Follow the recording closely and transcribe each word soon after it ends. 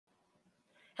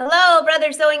Hello,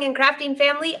 Brother Sewing and Crafting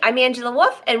family. I'm Angela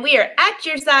Wolf, and we are at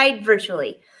your side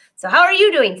virtually. So how are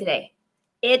you doing today?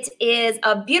 It is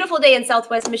a beautiful day in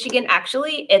Southwest Michigan.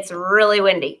 Actually, it's really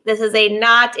windy. This is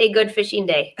not a good fishing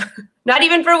day. Not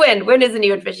even for wind. Wind isn't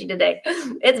even fishing today.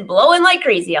 It's blowing like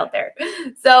crazy out there.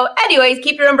 So anyways,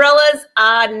 keep your umbrellas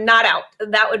not out.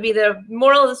 That would be the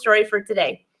moral of the story for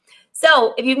today.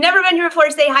 So if you've never been here before,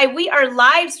 say hi. We are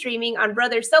live streaming on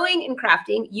Brother Sewing and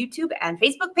Crafting YouTube and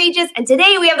Facebook pages. And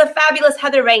today we have the fabulous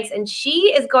Heather Banks, and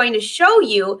she is going to show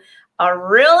you a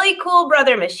really cool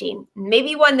brother machine.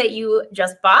 Maybe one that you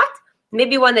just bought,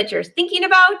 maybe one that you're thinking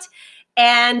about.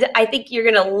 And I think you're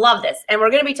going to love this. And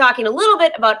we're going to be talking a little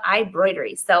bit about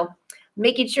ibroidery. So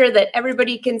making sure that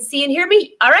everybody can see and hear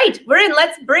me. All right, we're in.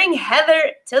 Let's bring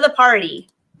Heather to the party.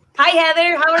 Hi,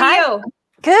 Heather. How are you?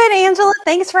 Good, Angela.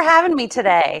 Thanks for having me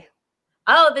today.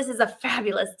 Oh, this is a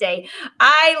fabulous day.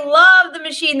 I love the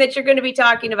machine that you're going to be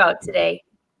talking about today.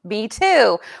 Me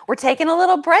too. We're taking a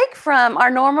little break from our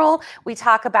normal. We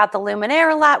talk about the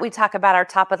Luminaire a lot. We talk about our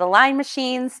top of the line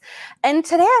machines. And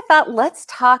today I thought, let's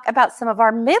talk about some of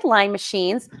our midline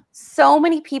machines. So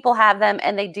many people have them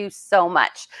and they do so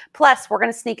much. Plus, we're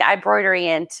going to sneak ibroidery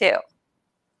in too.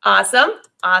 Awesome.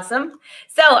 Awesome.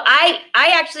 So I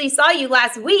actually saw you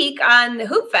last week on the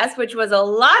Hoop Fest, which was a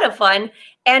lot of fun.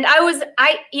 And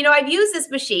I've used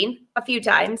this machine a few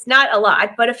times, not a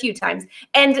lot, but a few times.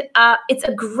 And it's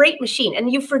a great machine.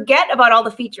 And you forget about all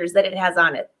the features that it has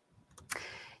on it.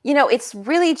 You know, it's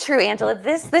really true, Angela.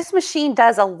 This machine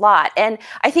does a lot. And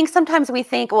I think sometimes we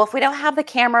think, well, if we don't have the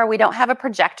camera, we don't have a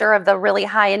projector of the really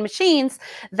high-end machines,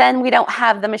 then we don't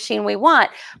have the machine we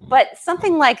want. But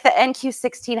something like the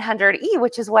NQ1600e,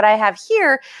 which is what I have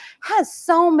here, has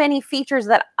so many features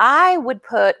that I would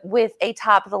put with a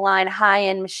top-of-the-line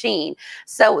high-end machine.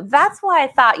 So that's why I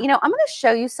thought, I'm going to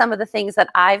show you some of the things that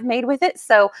I've made with it.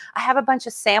 So I have a bunch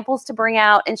of samples to bring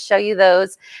out and show you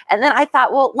those. And then I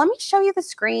thought, well, let me show you the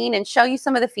screen and show you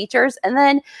some of the features. And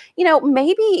then,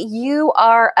 maybe you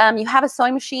are, you have a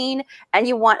sewing machine and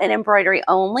you want an embroidery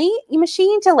only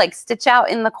machine to like stitch out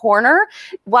in the corner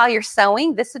while you're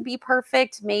sewing. This would be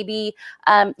perfect. Maybe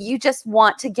you just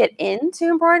want to get into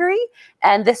embroidery.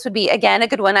 And this would be, again, a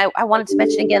good one. I wanted to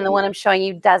mention again, the one I'm showing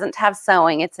you doesn't have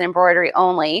sewing. It's an embroidery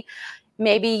only.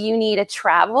 Maybe you need a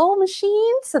travel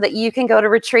machine so that you can go to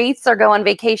retreats or go on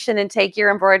vacation and take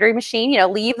your embroidery machine,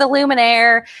 leave the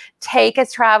Luminaire, take a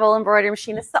travel embroidery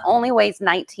machine. It's the only weighs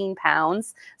 19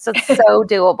 pounds. So it's so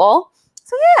doable.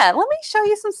 So yeah, let me show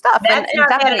you some stuff. That's not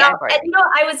bad at all.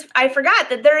 And I forgot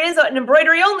that there is an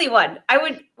embroidery only one.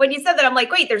 When you said that, I'm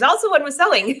like, wait, there's also one with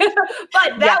sewing,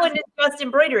 but that one is just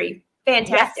embroidery.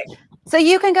 Fantastic. Yes. So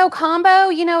you can go combo,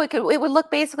 it would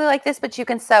look basically like this, but you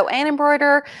can sew and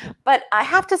embroider. But I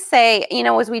have to say,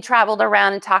 as we traveled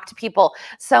around and talked to people,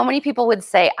 so many people would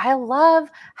say, I love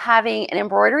having an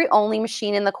embroidery only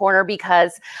machine in the corner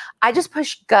because I just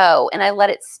push go and I let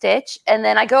it stitch. And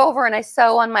then I go over and I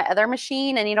sew on my other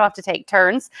machine and you don't have to take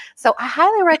turns. So I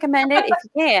highly recommend it if you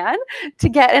can to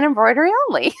get an embroidery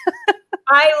only.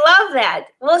 I love that.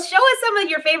 Well, show us some of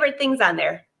your favorite things on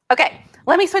there. Okay.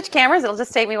 Let me switch cameras. It'll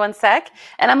just take me one sec.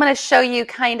 And I'm going to show you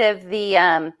kind of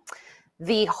the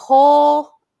whole,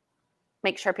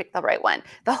 make sure I pick the right one,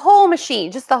 the whole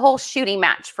machine, just the whole shooting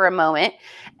match for a moment.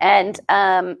 And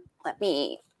let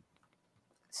me,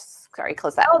 sorry,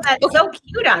 close that. Oh, that's so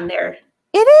cute on there.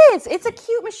 It is. It's a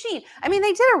cute machine. I mean,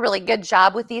 they did a really good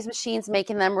job with these machines,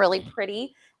 making them really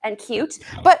pretty and cute.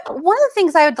 But one of the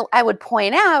things I would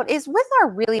point out is with our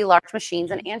really large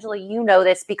machines, and Angela, you know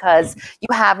this because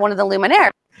you have one of the Luminaire,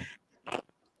 it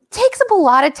takes up a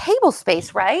lot of table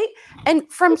space, right?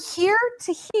 And from here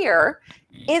to here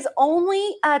is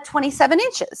only 27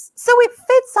 inches. So it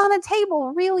fits on a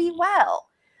table really well.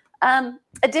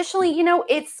 Additionally,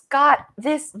 it's got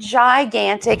this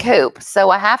gigantic hoop. So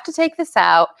I have to take this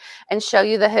out and show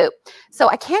you the hoop. So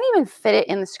I can't even fit it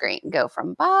in the screen. Go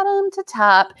from bottom to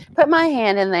top, put my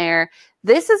hand in there.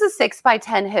 This is a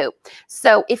 6x10 hoop.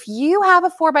 So if you have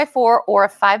a 4x4 or a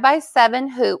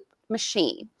 5x7 hoop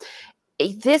machine,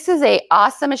 this is an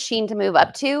awesome machine to move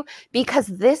up to because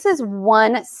this is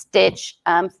one stitch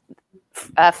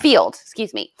field,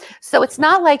 excuse me. So it's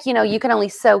not like, you can only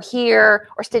sew here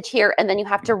or stitch here and then you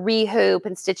have to re-hoop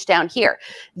and stitch down here.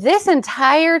 This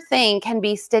entire thing can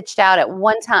be stitched out at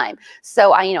one time.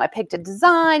 So I picked a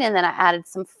design and then I added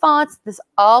some fonts. This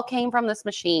all came from this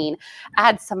machine. I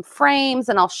had some frames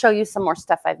and I'll show you some more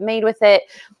stuff I've made with it.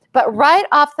 But right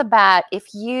off the bat,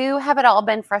 if you have at all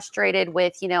been frustrated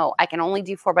with, I can only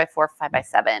do 4x4,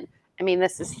 5x7. I mean,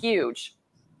 this is huge.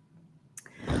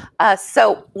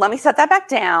 So let me set that back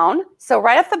down. So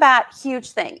right off the bat,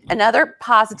 huge thing. Another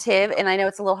positive, and I know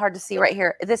it's a little hard to see right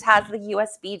here, this has the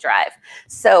USB drive.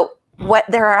 So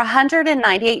there are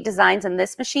 198 designs in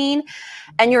this machine,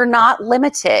 and you're not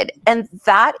limited. And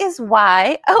that is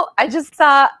why, oh, I just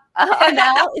saw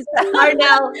Arnell.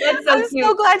 Arnell, that's so I'm cute.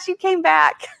 so glad she came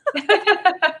back.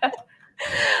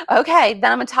 Okay,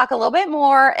 then I'm going to talk a little bit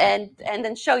more and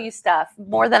then show you stuff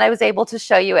more than I was able to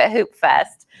show you at Hoop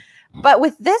Fest. But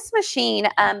with this machine,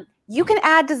 you can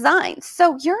add designs.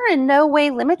 So you're in no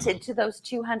way limited to those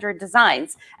 200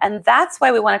 designs. And that's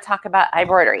why we want to talk about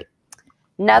ibroidery.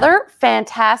 Another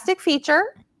fantastic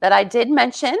feature that I did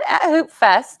mention at Hoop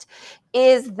Fest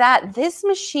is that this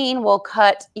machine will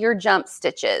cut your jump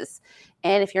stitches.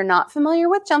 And if you're not familiar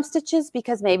with jump stitches,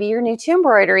 because maybe you're new to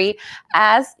embroidery,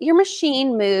 as your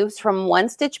machine moves from one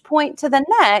stitch point to the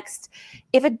next,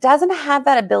 if it doesn't have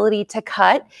that ability to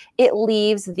cut, it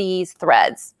leaves these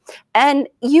threads. And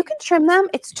you can trim them.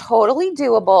 It's totally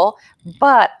doable,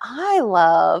 but I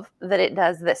love that it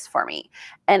does this for me.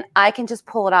 And I can just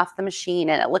pull it off the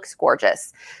machine and it looks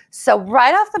gorgeous. So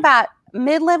right off the bat,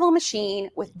 mid-level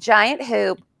machine with giant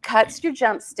hoop, cuts your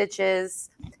jump stitches,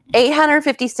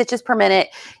 850 stitches per minute.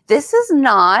 This is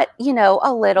not, you know,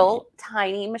 a little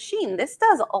tiny machine. This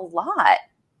does a lot.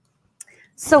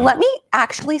 So let me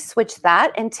actually switch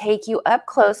that and take you up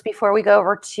close before we go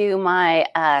over to my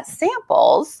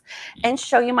samples and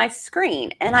show you my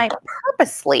screen. And I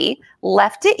purposely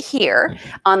left it here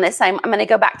on this. I'm going to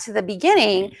go back to the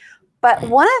beginning. But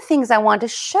one of the things I wanted to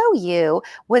show you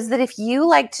was that if you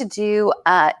like to do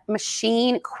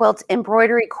machine quilt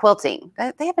embroidery quilting,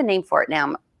 they have a name for it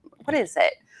now. What is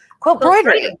it? Quilt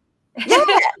embroidery. Yeah,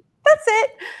 that's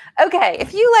it. Okay,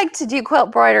 if you like to do quilt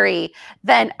embroidery,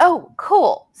 then, oh,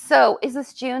 cool. So is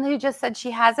this June who just said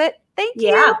she has it? Thank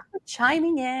you for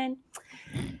chiming in.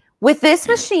 With this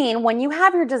machine, when you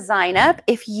have your design up,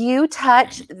 if you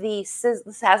touch the scissors,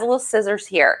 this has a little scissors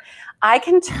here, I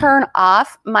can turn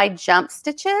off my jump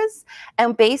stitches.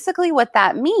 And basically what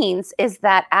that means is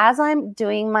that as I'm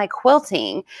doing my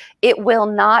quilting, it will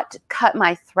not cut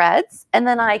my threads. And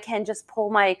then I can just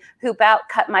pull my hoop out,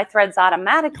 cut my threads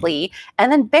automatically,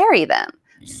 and then bury them.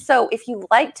 So if you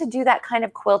like to do that kind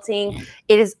of quilting,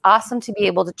 it is awesome to be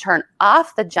able to turn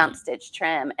off the jump stitch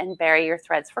trim and bury your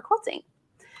threads for quilting.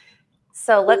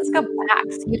 So let's go back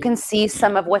so you can see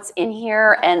some of what's in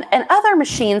here and other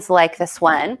machines like this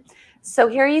one. So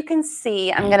here you can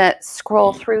see, I'm going to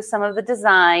scroll through some of the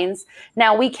designs.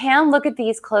 Now we can look at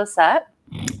these close up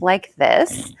like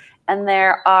this. And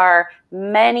there are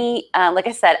many, like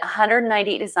I said,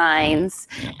 190 designs,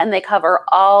 and they cover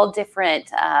all different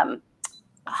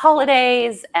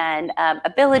holidays and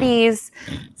abilities.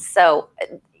 So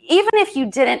even if you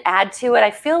didn't add to it,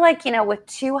 I feel like, you know, with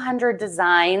 200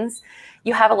 designs,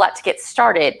 you have a lot to get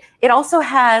started. It also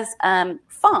has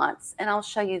fonts, and I'll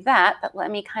show you that, but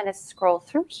let me kind of scroll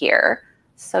through here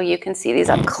so you can see these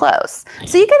up close.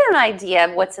 So you get an idea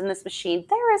of what's in this machine.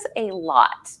 There is a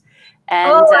lot.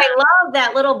 And, oh, I love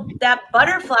that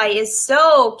butterfly is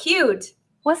so cute.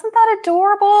 Wasn't that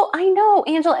adorable? I know,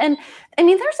 Angela. And I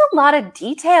mean, there's a lot of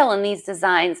detail in these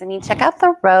designs. I mean, check out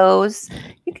the rose.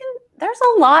 There's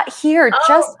a lot here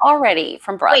just already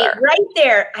from Brother. Wait, right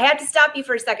there. I have to stop you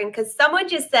for a second because someone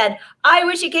just said, I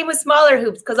wish it came with smaller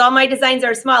hoops because all my designs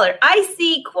are smaller. I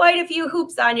see quite a few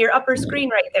hoops on your upper screen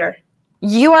right there.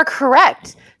 You are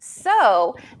correct.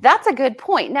 So that's a good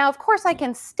point. Now, of course, I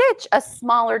can stitch a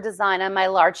smaller design on my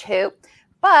large hoop,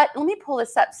 but let me pull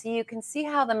this up so you can see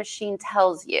how the machine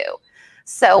tells you.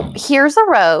 So here's a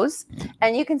rose,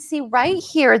 and you can see right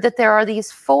here that there are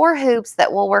these 4 hoops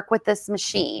that will work with this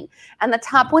machine. And the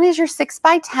top one is your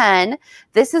 6x10.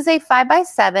 This is a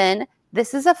 5x7.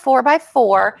 This is a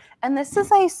 4x4, and this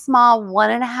is a small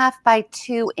 1.5 by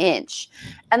 2 inch.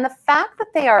 And the fact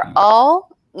that they are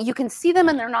all, you can see them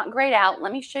and they're not grayed out.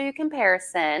 Let me show you a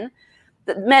comparison.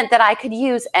 That meant that I could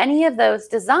use any of those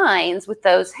designs with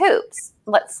those hoops.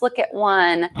 Let's look at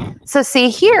one. So see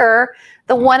here,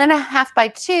 the 1.5 by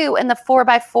 2 and the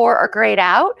 4x4 are grayed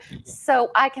out.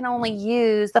 So I can only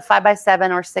use the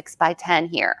 5x7 or 6x10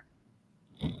 here.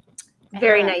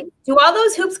 Very nice. Do all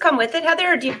those hoops come with it,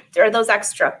 Heather, or are those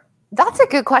extra? That's a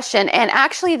good question. And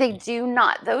actually they do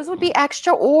not. Those would be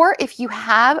extra, or if you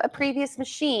have a previous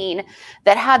machine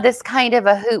that had this kind of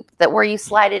a hoop that where you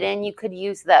slide it in, you could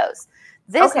use those.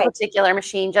 This particular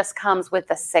machine just comes with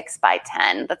a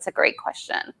 6x10. That's a great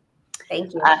question.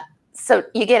 Thank you. So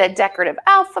you get a decorative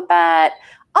alphabet,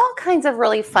 all kinds of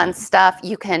really fun stuff.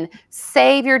 You can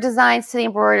save your designs to the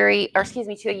embroidery, or excuse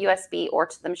me, to a USB or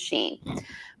to the machine.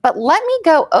 But let me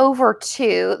go over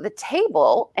to the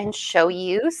table and show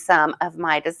you some of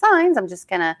my designs. I'm just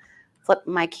going to flip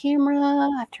my camera.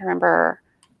 I have to remember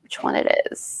which one it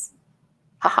is.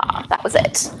 Haha, that was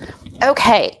it.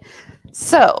 Okay,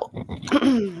 so let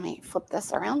me flip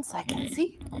this around so I can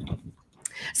see.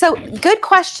 So good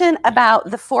question about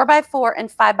the 4x4 and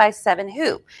 5x7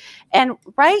 hoop. And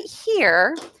right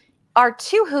here are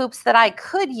two hoops that I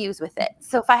could use with it.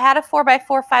 So if I had a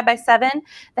 4x4, 5x7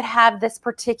 that have this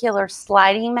particular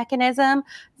sliding mechanism,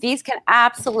 these can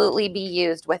absolutely be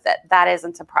used with it. That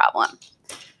isn't a problem.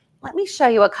 Let me show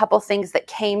you a couple things that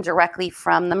came directly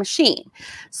from the machine.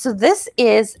 So this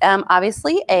is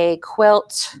obviously a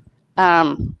quilt,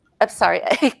 I'm sorry,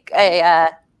 a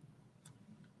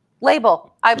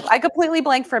label. I completely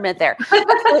blanked for a minute there.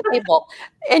 A label.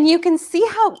 And you can see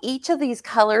how each of these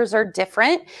colors are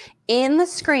different. In the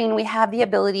screen, we have the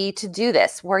ability to do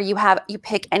this where you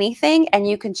pick anything and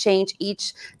you can change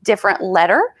each different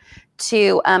letter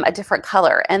to a different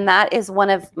color. And that is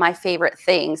one of my favorite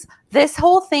things. This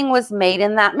whole thing was made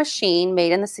in that machine,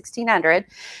 made in the 1600.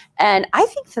 And I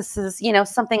think this is, you know,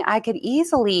 something I could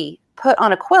easily put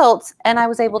on a quilt and I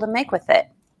was able to make with it.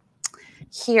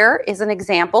 Here is an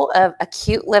example of a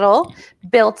cute little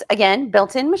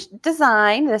built-in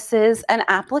design. This is an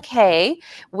applique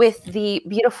with the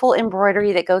beautiful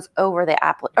embroidery that goes over the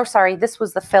applique. Oh, sorry, this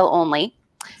was the fill only.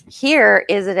 Here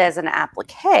is it as an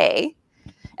applique.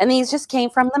 And these just came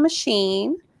from the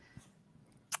machine.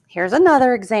 Here's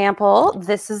another example.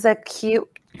 This is a cute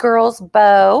girl's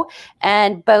bow,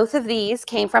 and both of these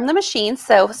came from the machine.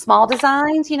 So small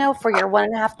designs, you know, for your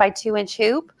 1.5 by 2 inch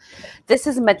hoop. This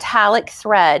is metallic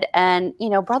thread, and you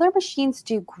know, Brother machines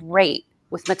do great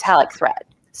with metallic thread.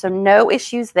 So no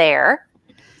issues there.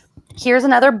 Here's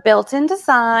another built-in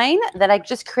design that I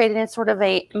just created in sort of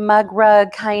a mug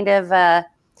rug kind of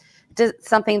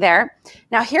something there.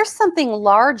 Now here's something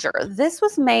larger. This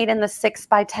was made in the 6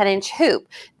 by 10 inch hoop.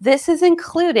 This is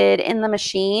included in the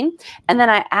machine, and then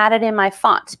I added in my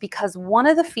font because one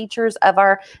of the features of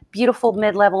our beautiful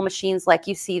mid-level machines like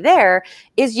you see there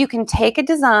is you can take a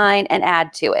design and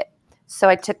add to it. So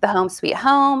I took the Home Sweet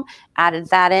Home, added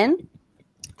that in.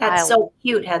 That's so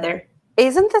cute, Heather.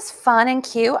 Isn't this fun and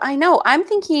cute? I know. I'm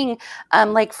thinking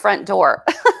like front door,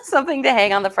 something to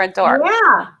hang on the front door.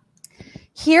 Yeah.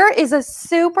 Here is a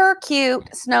super cute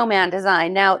snowman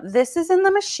design. Now, this is in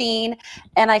the machine,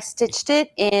 and I stitched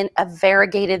it in a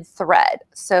variegated thread.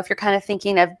 So if you're kind of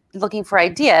thinking of looking for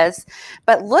ideas,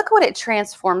 but look what it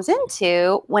transforms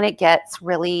into when it gets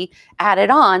really added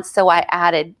on. So I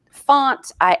added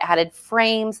font, I added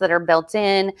frames that are built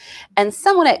in, and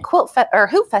someone at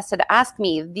Hoop Fest had asked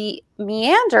me, the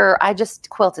meander, I just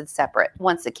quilted separate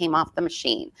once it came off the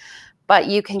machine. But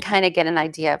you can kind of get an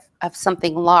idea of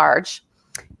something large.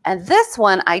 And this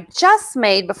one I just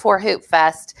made before Hoop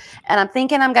Fest, and I'm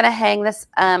thinking I'm going to hang this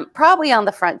probably on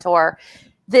the front door.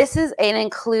 This is an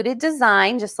included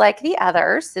design, just like the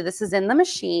others. So this is in the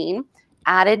machine.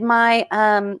 Added my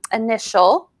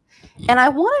initial, and I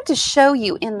wanted to show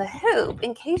you in the hoop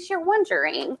in case you're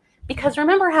wondering, because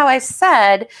remember how I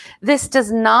said this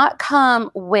does not come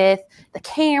with the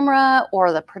camera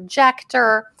or the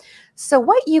projector. So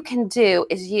what you can do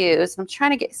is use, I'm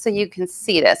trying to get so you can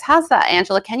see this. How's that,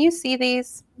 Angela? Can you see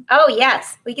these? Oh,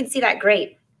 yes. We can see that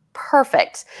great.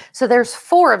 Perfect. So there's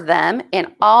 4 of them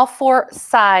in all 4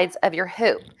 sides of your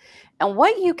hoop. And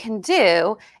what you can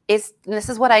do is, and this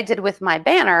is what I did with my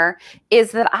banner,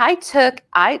 is that I took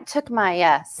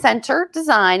my center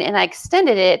design and I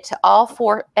extended it to all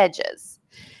 4 edges.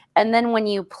 And then when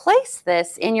you place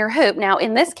this in your hoop, now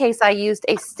in this case, I used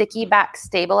a sticky back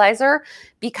stabilizer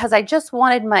because I just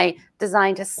wanted my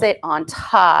design to sit on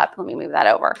top. Let me move that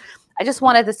over. I just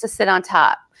wanted this to sit on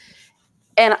top.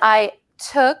 And I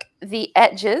took the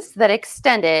edges that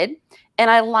extended and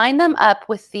I lined them up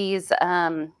with these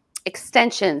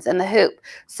extensions in the hoop.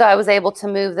 So I was able to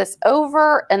move this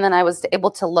over, and then I was able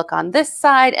to look on this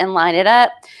side and line it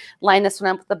up, line this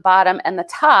one up with the bottom and the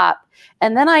top.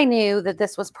 And then I knew that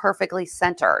this was perfectly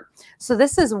centered. So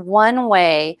this is one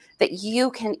way that you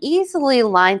can easily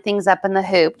line things up in the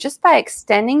hoop just by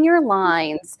extending your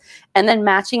lines and then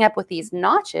matching up with these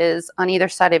notches on either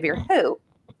side of your hoop.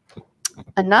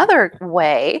 Another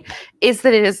way is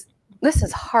that this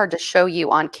is hard to show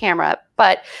you on camera,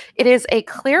 but it is a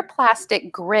clear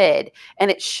plastic grid and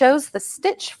it shows the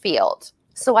stitch field.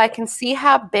 So I can see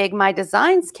how big my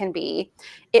designs can be.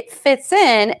 It fits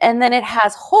in, and then it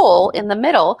has hole in the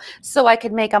middle. So I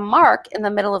could make a mark in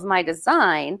the middle of my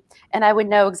design and I would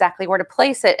know exactly where to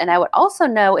place it. And I would also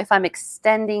know if I'm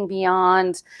extending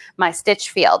beyond my stitch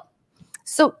field.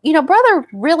 So, brother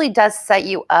really does set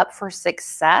you up for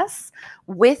success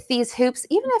with these hoops,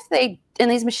 even if in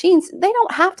these machines, they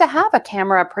don't have to have a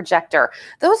camera projector.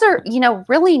 Those are,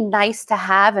 really nice to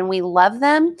have, and we love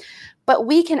them, but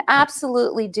we can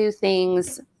absolutely do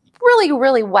things really,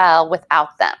 really well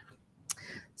without them.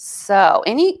 So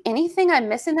anything I'm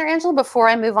missing there, Angela, before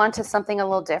I move on to something a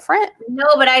little different? No,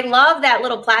 but I love that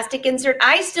little plastic insert.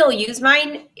 I still use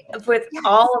mine with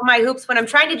all of my hoops when I'm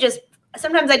trying to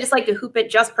sometimes I just like to hoop it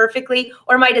just perfectly,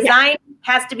 or my design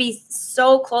has to be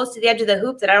so close to the edge of the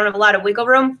hoop that I don't have a lot of wiggle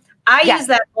room. I use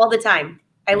that all the time.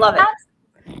 I love it.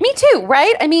 Me too,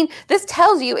 right? I mean, this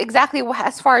tells you exactly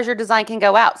as far as your design can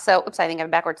go out. So, oops, I think I'm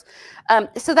backwards.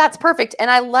 So that's perfect. And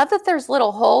I love that there's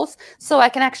little holes so I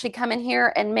can actually come in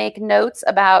here and make notes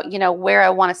about, where I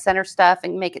want to center stuff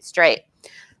and make it straight.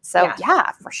 So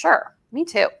yeah, for sure. Me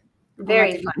too.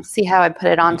 Very fun. See how I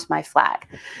put it onto my flag.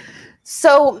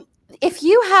 So if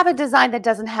you have a design that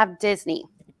doesn't have Disney,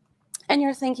 and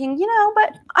you're thinking,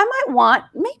 but I might want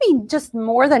maybe just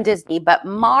more than Disney, but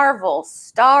Marvel,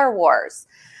 Star Wars.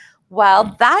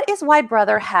 Well, that is why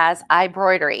Brother has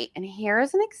ibroidery. And here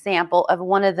is an example of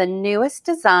one of the newest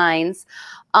designs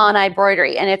on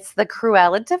ibroidery. And it's the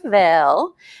Cruella de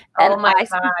Vil. Oh my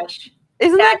gosh.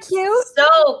 Isn't that cute?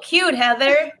 So cute,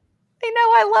 Heather. I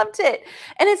know, I loved it.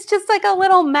 And it's just like a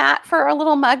little mat for a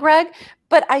little mug rug.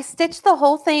 But I stitched the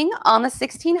whole thing on the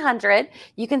 1600.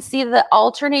 You can see the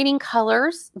alternating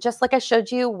colors, just like I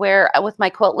showed you with my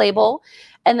quote label.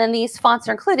 And then these fonts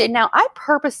are included. Now, I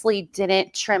purposely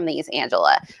didn't trim these,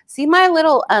 Angela. See my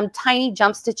little tiny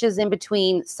jump stitches in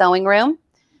between sewing room?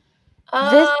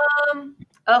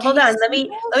 Hold on. Let me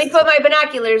put my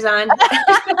binoculars on. That's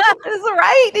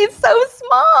right. It's so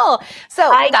small.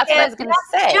 So that's what I was going to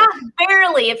say. Just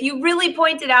barely. If you really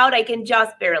point it out, I can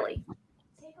just barely.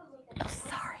 Oh,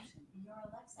 sorry.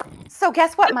 So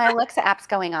guess what? My Alexa app's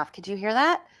going off. Could you hear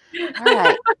that? All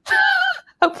right.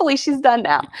 Hopefully she's done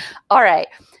now. All right.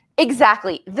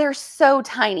 Exactly. They're so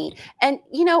tiny. And,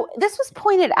 this was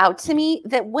pointed out to me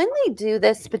that when they do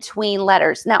this between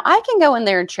letters, now I can go in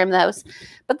there and trim those,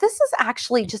 but this is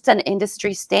actually just an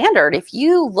industry standard. If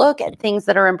you look at things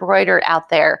that are embroidered out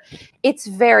there, it's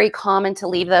very common to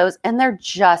leave those, and they're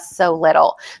just so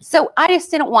little. So I just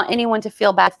didn't want anyone to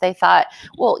feel bad if they thought,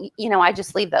 well, I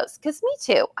just leave those, because me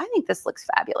too. I think this looks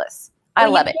fabulous. I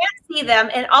love it. You can't see them.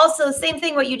 And also, same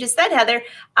thing what you just said, Heather.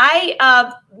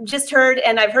 I just heard,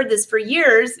 and I've heard this for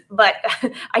years, but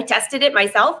I tested it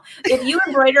myself. If you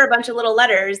embroider a bunch of little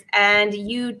letters and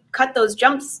you cut those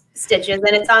jump stitches and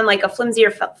it's on like a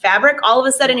flimsier fabric, all of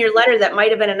a sudden your letter that might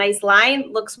have been a nice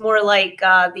line looks more like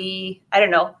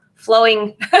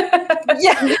flowing.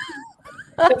 Yeah.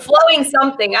 Flowing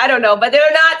something. I don't know, but they're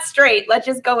not straight. Let's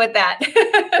just go with that.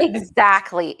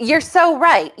 Exactly. You're so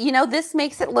right. This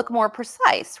makes it look more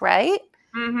precise, right?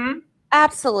 Mm-hmm.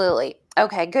 Absolutely.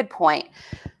 Okay, good point.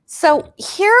 So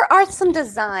here are some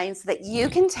designs that you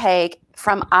can take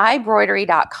from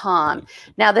ibroidery.com.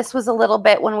 Now, this was a little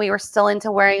bit when we were still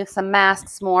into wearing some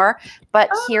masks more,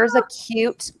 but here's a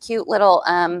cute little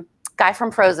guy from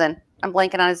Frozen. I'm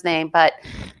blanking on his name, but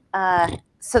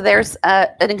so there's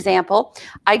an example.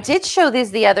 I did show these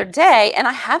the other day, and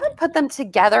I haven't put them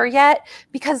together yet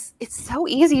because it's so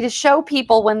easy to show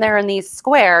people when they're in these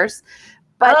squares.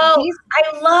 But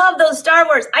I love those Star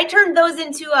Wars. I turned those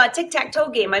into a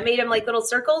tic-tac-toe game. I made them like little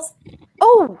circles.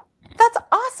 Oh, that's an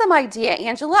awesome idea,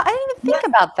 Angela. I didn't even think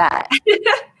about that.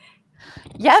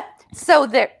 Yep. So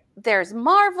there's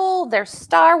Marvel, there's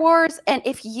Star Wars. And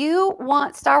if you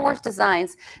want Star Wars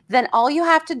designs, then all you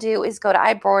have to do is go to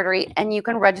iBroidery and you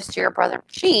can register your Brother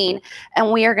machine.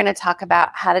 And we are going to talk about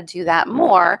how to do that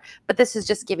more. But this is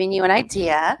just giving you an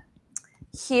idea.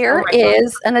 Here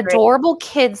is an adorable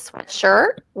kid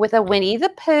sweatshirt with a Winnie the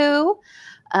Pooh.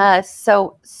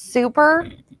 So super,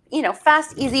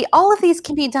 fast, easy. All of these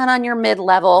can be done on your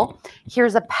mid-level.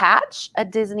 Here's a patch, a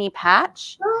Disney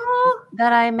patch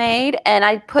that I made. And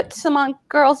I put some on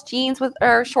girls' jeans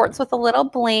or shorts with a little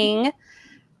bling.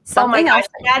 Oh my gosh,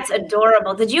 that's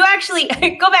adorable. Did you actually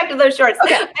go back to those shorts?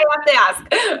 Okay. I have to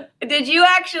ask, did you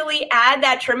actually add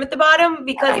that trim at the bottom?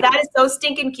 Because that is so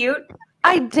stinking cute.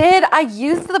 I did. I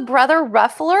used the Brother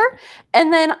ruffler,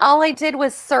 and then all I did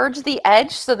was serge the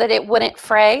edge so that it wouldn't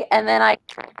fray. And then I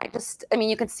mean,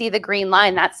 you can see the green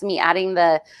line. That's me adding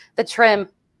the trim.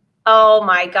 Oh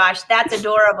my gosh, that's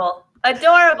adorable.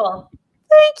 Adorable.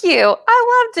 Thank you.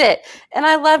 I loved it. And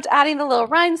I loved adding the little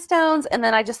rhinestones. And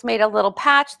then I just made a little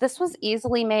patch. This was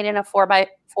easily made in a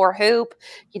 4x4 hoop.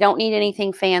 You don't need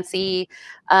anything fancy.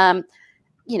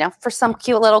 For some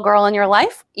cute little girl in your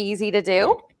life, easy to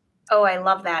do. Oh, I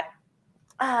love that.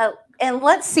 And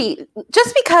let's see,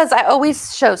 just because I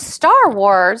always show Star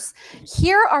Wars,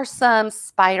 here are some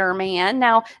Spider-Man.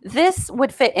 Now, this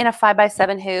would fit in a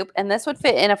 5x7 hoop, and this would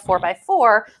fit in a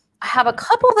 4x4. I have a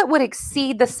couple that would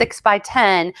exceed the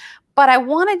 6x10, but I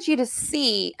wanted you to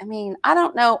see, I mean, I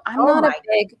don't know, I'm not a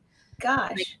big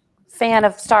fan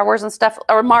of Star Wars and stuff,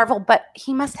 or Marvel, but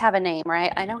he must have a name,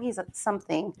 right? I know he's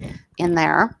something in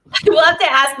there. We'll have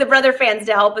to ask the brother fans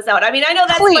to help us out. I mean, I know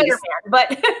that's Spider-Man,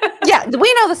 but yeah,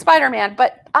 we know the Spider-Man,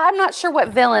 but I'm not sure what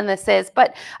villain this is.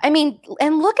 But I mean,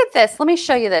 and look at this. Let me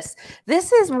show you this.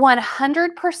 This is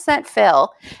 100%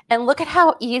 fill, and look at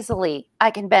how easily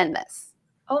I can bend this.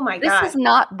 Oh my God. This is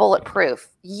not bulletproof.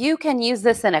 You can use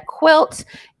this in a quilt,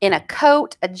 in a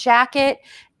coat, a jacket,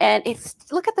 and it's,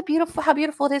 look at how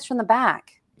beautiful it is from the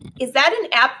back. Is that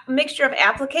an mixture of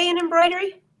applique and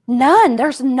embroidery? None.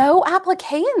 There's no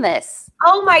applique in this.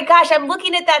 Oh my gosh, I'm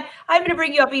looking at that. I'm going to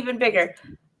bring you up even bigger.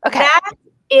 Okay.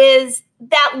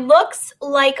 That looks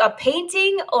like a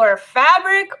painting or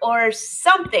fabric or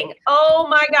something. Oh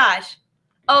my gosh.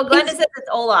 Oh, Glenda says it's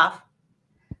Olaf.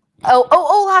 Oh,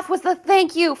 Olaf was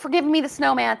thank you for giving me the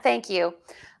snowman. Thank you.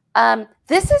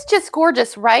 This is just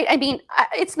gorgeous, right? I mean,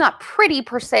 it's not pretty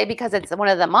per se because it's one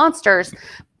of the monsters,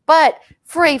 but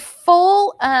for a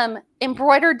full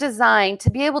embroidered design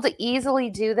to be able to easily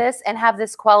do this and have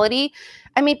this quality,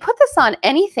 I mean, put this on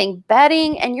anything,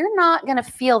 bedding, and you're not going to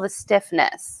feel the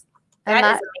stiffness.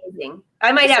 That is amazing.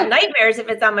 I might have nightmares if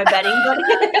it's on my bedding, but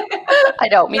I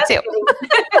know, me too.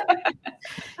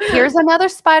 Here's another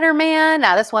Spider-Man.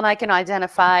 Now this one I can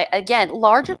identify. Again,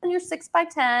 larger than your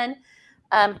 6x10.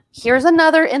 Here's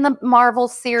another in the Marvel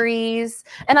series.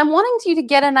 And I'm wanting you to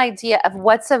get an idea of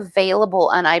what's available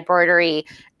on iBroidery.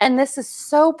 And this is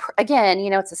so, again, you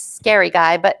know, it's a scary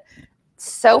guy, but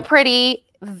so pretty,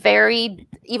 very,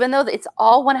 even though it's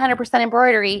all 100%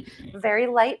 embroidery, very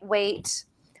lightweight.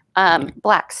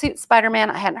 Black suit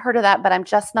Spider-Man. I hadn't heard of that, but I'm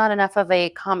just not enough of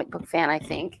a comic book fan, I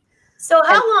think. So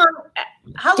how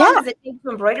long does it take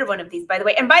to embroider one of these, by the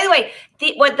way? And by the way,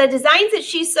 the designs that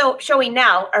she's showing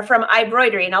now are from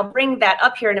iBroidery, and I'll bring that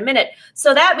up here in a minute.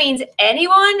 So that means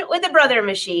anyone with a brother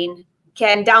machine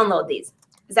can download these.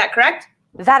 Is that correct?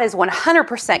 That is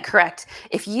 100% correct.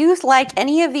 If you like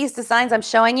any of these designs I'm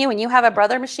showing you and you have a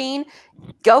brother machine,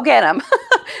 go get them.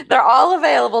 They're all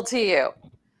available to you.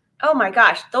 Oh my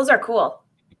gosh, those are cool.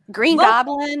 Green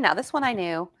Goblin. Now this one I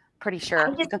knew, pretty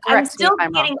sure. I'm still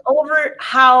getting over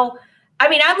how, I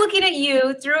mean, I'm looking at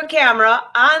you through a camera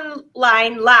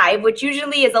online live, which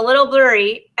usually is a little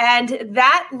blurry, and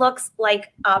that looks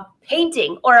like a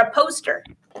painting or a poster.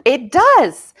 It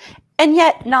does. And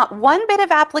yet not one bit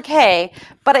of applique,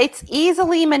 but it's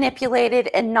easily manipulated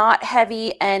and not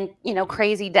heavy and, you know,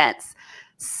 crazy dense.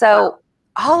 So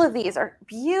all of these are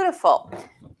beautiful.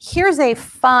 Here's a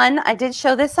fun, I did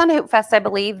show this on Hoop Fest, I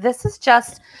believe. This is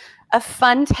just a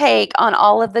fun take on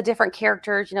all of the different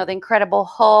characters, you know, the Incredible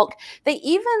Hulk. They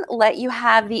even let you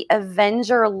have the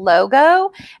Avenger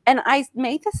logo. And I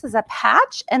made this as a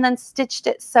patch and then stitched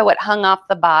it so it hung off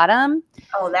the bottom.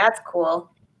 Oh, that's cool.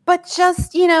 But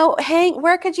just, you know,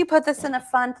 where could you put this in a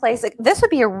fun place? Like, this would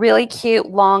be a really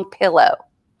cute long pillow.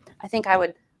 I think I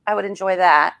would enjoy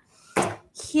that.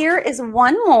 Here is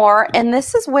one more, and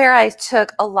this is where I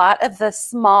took a lot of the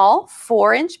small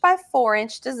 4" by 4"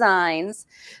 designs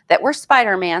that were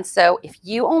Spider-Man. So if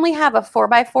you only have a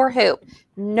 4x4 hoop,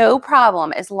 no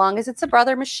problem, as long as it's a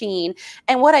brother machine.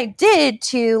 And what I did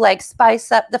to like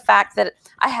spice up the fact that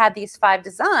I had these 5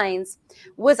 designs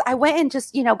was I went and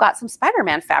just, you know, got some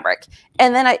Spider-Man fabric,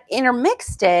 and then I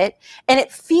intermixed it, and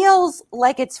it feels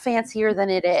like it's fancier than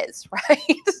it is,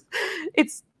 right?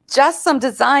 It's just some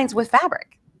designs with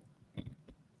fabric.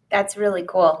 That's really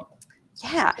cool.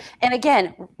 Yeah. And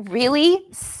again, really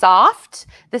soft.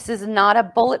 This is not a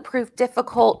bulletproof,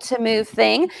 difficult to move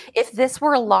thing. If this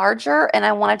were larger and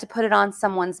I wanted to put it on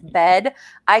someone's bed,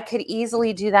 I could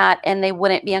easily do that and they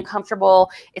wouldn't be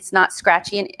uncomfortable. It's not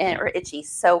scratchy or itchy.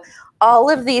 So all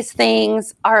of these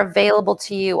things are available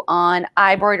to you on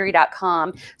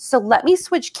ibroidery.com. So let me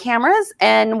switch cameras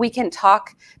and we can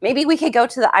talk. Maybe we could go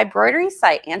to the iBroidery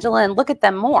site, Angela, and look at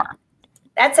them more.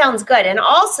 That sounds good. And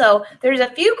also, there's a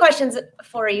few questions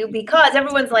for you because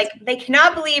everyone's like, they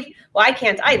cannot believe, well, I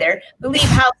can't either, believe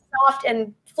how soft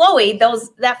and flowy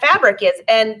that fabric is.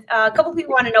 And a couple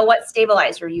people want to know what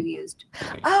stabilizer you used.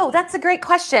 Oh, that's a great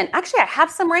question. Actually, I have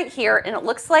some right here, and it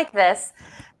looks like this.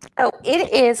 So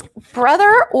it is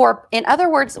Brother, or in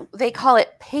other words, they call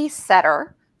it Pace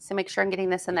Setter. So make sure I'm getting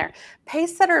this in there.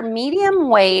 Pace Setter medium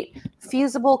weight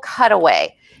fusible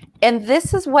cutaway. And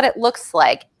this is what it looks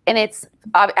like. and it's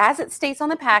as it states on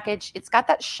the package, it's got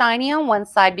that shiny on one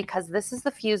side because this is the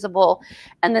fusible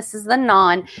and this is the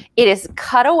non. It is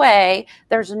cut away.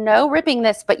 There's no ripping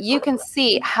this, but you can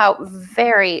see how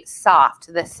very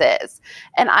soft this is.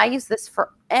 And I use this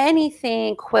for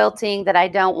anything quilting that I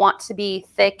don't want to be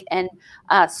thick and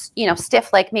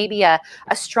stiff, like maybe a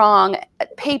strong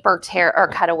paper tear or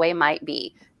cutaway might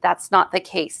be. That's not the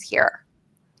case here.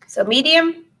 So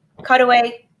medium,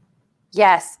 cutaway.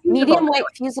 Yes, medium weight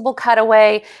fusible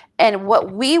cutaway, and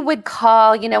what we would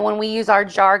call, when we use our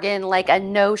jargon, like a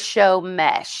no-show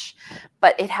mesh,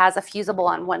 but it has a fusible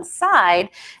on one side.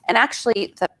 And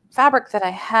actually the fabric that I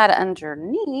had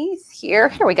underneath here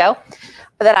we go,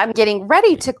 that I'm getting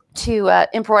ready to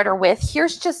embroider with.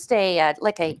 Here's just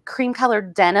like a cream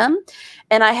colored denim,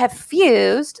 and I have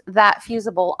fused that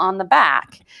fusible on the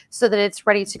back so that it's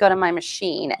ready to go to my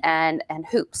machine and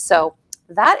hoop. So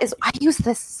I use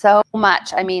this so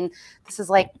much. I mean, this is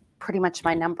like pretty much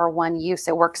my #1 use.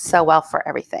 It works so well for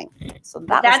everything. So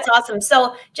that's awesome.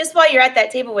 So just while you're at that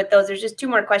table with those, there's just 2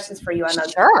 more questions for you on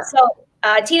those. Sure. So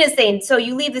Tina's saying, so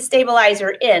you leave the stabilizer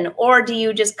in, or do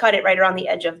you just cut it right around the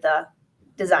edge of the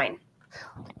design?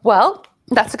 Well,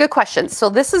 that's a good question. So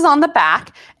this is on the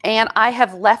back, and I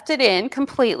have left it in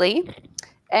completely.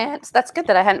 And that's good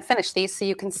that I hadn't finished these so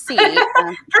you can see.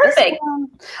 Perfect.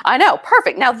 I know,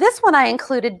 perfect. Now this one I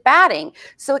included batting.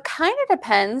 So it kind of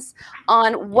depends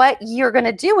on what you're going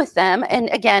to do with them. And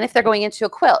again, if they're going into a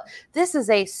quilt, this is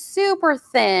a super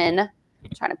thin,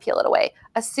 I'm trying to peel it away,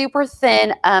 a super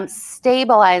thin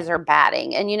stabilizer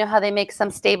batting. And you know how they make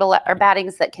some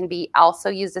battings that can be also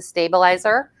used as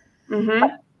stabilizer?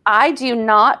 Mm-hmm. I do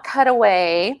not cut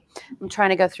away. I'm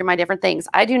trying to go through my different things.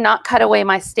 I do not cut away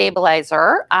my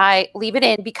stabilizer. I leave it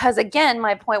in because, again,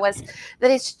 my point was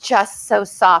that it's just so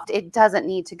soft. It doesn't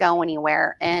need to go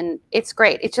anywhere, and it's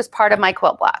great. It's just part of my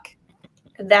quilt block.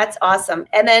 That's awesome.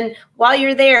 And then while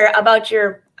you're there, about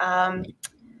your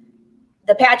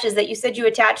the patches that you said you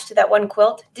attached to that one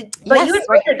quilt, but yes, you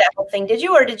embroidered that whole thing, did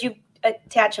you, or did you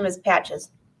attach them as patches?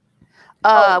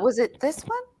 Was it this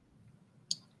one?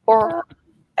 Or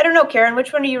I don't know, Karen.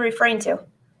 Which one are you referring to?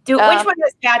 Which one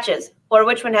has patches, or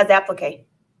which one has applique?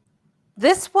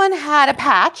 This one had a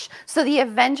patch. So the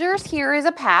Avengers here is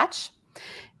a patch.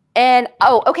 And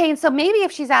okay. And so maybe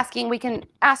if she's asking, we can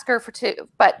ask her for 2.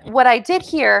 But what I did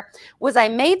here was I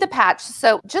made the patch.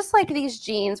 So just like these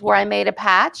jeans where I made a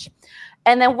patch.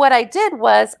 And then what I did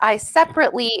was I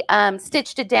separately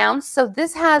stitched it down. So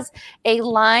this has a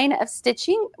line of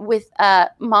stitching with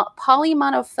poly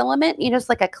monofilament, just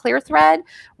like a clear thread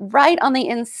right on the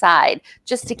inside,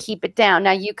 just to keep it down.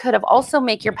 Now you could have also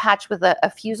make your patch with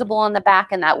a fusible on the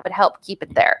back, and that would help keep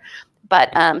it there. But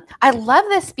I love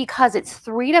this because it's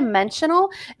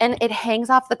 3-dimensional and it hangs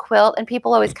off the quilt, and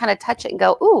people always kind of touch it and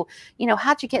go, ooh,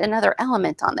 how'd you get another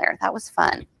element on there? That was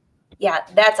fun. Yeah,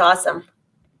 that's awesome.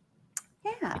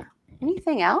 Yeah.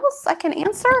 Anything else I can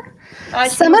answer?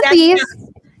 Some of these.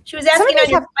 She was asking on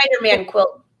your Spider-Man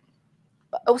quilt.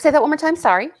 Oh, say that one more time.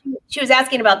 Sorry. She was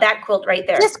asking about that quilt right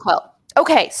there. This quilt.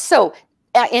 Okay. So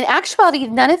in actuality,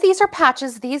 none of these are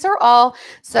patches. These are all,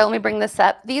 so let me bring this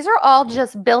up. These are all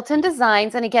just built-in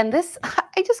designs. And again,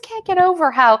 I just can't get over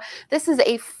how this is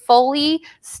a fully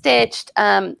stitched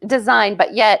design,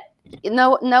 but yet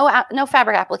no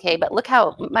fabric applique, but look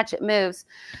how much it moves.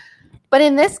 But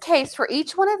in this case, for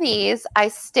each one of these, I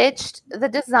stitched the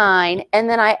design and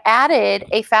then I added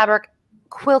a fabric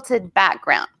quilted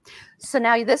background. So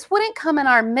now this wouldn't come in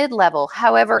our mid-level.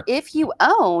 However, if you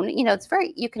own,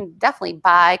 you can definitely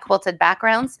buy quilted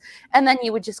backgrounds, and then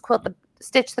you would just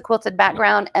stitch the quilted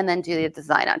background and then do the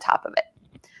design on top of it.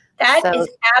 That is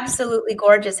absolutely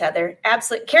gorgeous, Heather.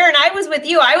 Absolutely. Karen, I was with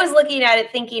you. I was looking at it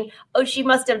thinking, oh, she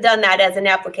must have done that as an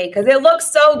applique because it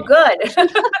looks so good.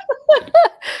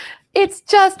 It's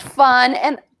just fun.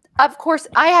 And of course,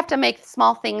 I have to make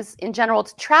small things in general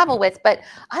to travel with, but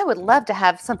I would love to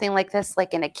have something like this,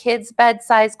 like in a kid's bed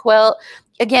size quilt.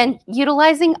 Again,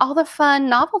 utilizing all the fun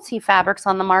novelty fabrics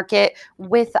on the market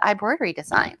with the ibroidery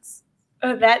designs.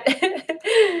 Oh,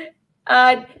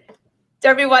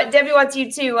 Debbie wants you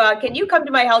to, can you come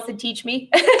to my house and teach me?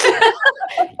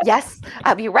 Yes,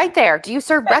 I'll be right there. Do you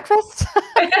serve breakfast?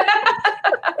 Do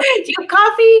you have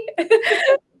coffee?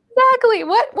 Exactly.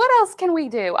 What else can we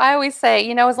do? I always say,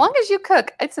 as long as you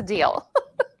cook, it's a deal.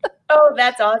 Oh,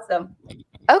 that's awesome.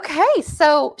 Okay,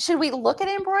 so should we look at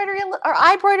embroidery or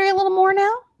ibroidery a little more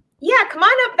now? Yeah, come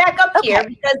on back up here,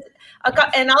 because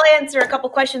and I'll answer a couple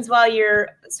questions while you're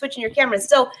switching your cameras.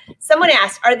 So someone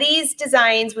asked, are these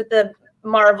designs with the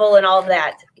marble and all of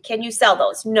that, can you sell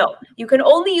those? No, you can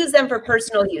only use them for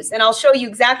personal use. And I'll show you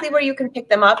exactly where you can pick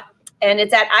them up. and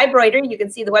it's at ibroidery. You can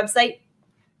see the website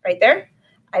right there,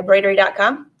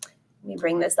 ibroidery.com. Let me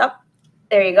bring this up.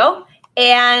 There you go.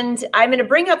 And I'm going to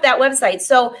bring up that website.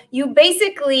 So you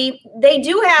basically, they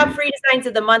do have free designs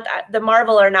of the month. The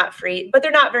Marvel are not free, but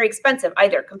they're not very expensive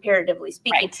either, comparatively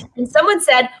speaking. Right. And someone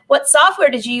said, what software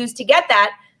did you use to get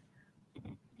that?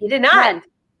 You did not. None.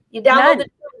 You downloaded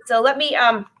it. So let me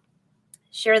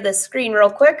share the screen real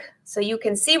quick so you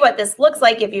can see what this looks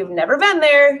like if you've never been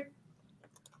there.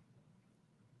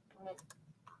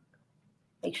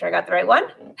 Make sure I got the right one.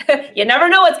 You never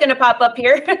know what's going to pop up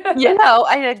here. You know,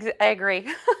 I agree.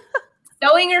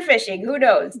 Sewing or fishing, who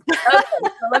knows? Okay,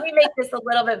 so let me make this a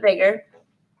little bit bigger.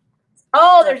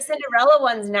 Oh, there's Cinderella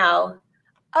ones now.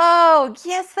 Oh,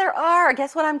 yes, there are.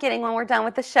 Guess what I'm getting when we're done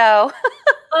with the show?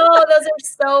 Oh, those are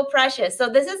so precious. So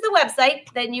this is the website.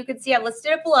 Then you can see I've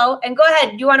listed it below. And go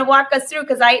ahead. You want to walk us through?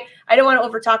 Because I don't want to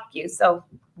overtalk you. So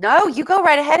no, you go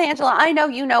right ahead, Angela. I know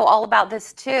you know all about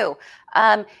this too.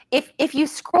 If you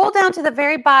scroll down to the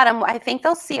very bottom, I think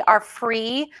they'll see our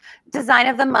free design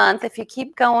of the month. If you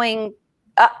keep going,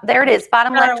 there it is,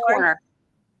 bottom left corner.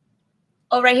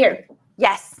 Oh, right here.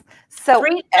 Yes. So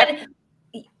free,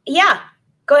 yeah,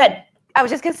 go ahead. I was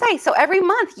just going to say, so every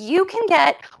month you can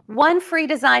get one free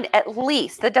design at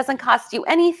least that doesn't cost you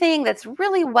anything, that's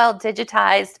really well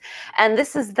digitized. And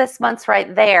this is this month's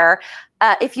right there.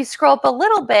 If you scroll up a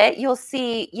little bit, you'll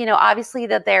see, you know, obviously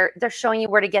that they're showing you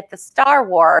where to get the Star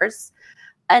Wars.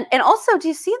 And also, do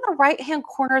you see in the right-hand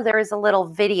corner, there is a little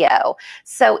video.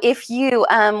 So if you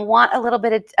want a little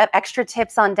bit of extra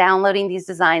tips on downloading these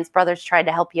designs, Brothers tried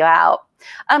to help you out.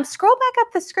 Scroll back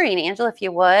up the screen, Angela, if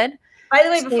you would. By the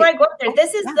way, before I go up there,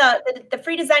 this is the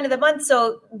free design of the month.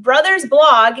 So Brothers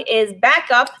blog is back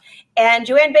up, and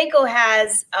Joanne Banco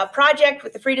has a project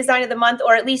with the free design of the month,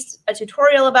 or at least a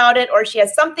tutorial about it, or she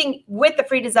has something with the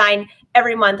free design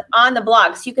every month on the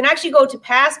blog. So you can actually go to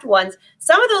past ones.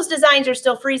 Some of those designs are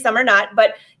still free, some are not,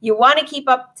 but you want to keep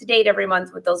up to date every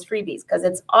month with those freebies because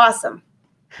it's awesome.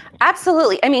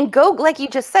 Absolutely. I mean, go, like you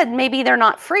just said, maybe they're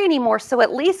not free anymore. So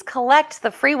at least collect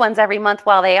the free ones every month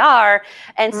while they are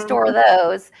and store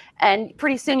those. And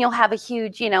pretty soon you'll have a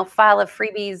huge, you know, file of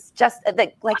freebies just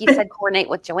that, like you said, coordinate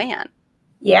with Joanne.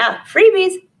 Yeah,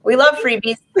 freebies. We love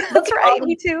freebies. That's right.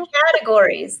 Me too.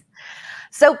 Categories.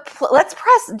 So let's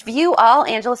press view all,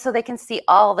 Angela, so they can see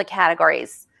all the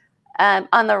categories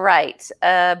on the right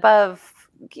above.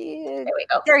 There we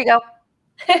go. There you go.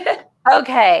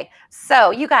 Okay, so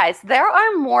you guys, there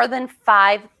are more than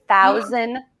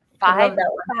 5,000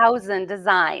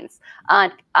 designs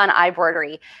on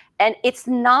iBroidery. And it's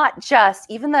not just,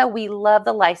 even though we love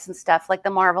the licensed stuff like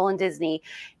the Marvel and Disney,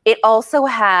 it also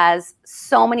has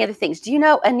so many other things. Do you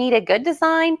know Anita Good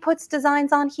Design puts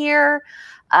designs on here?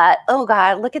 Oh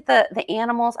God, look at the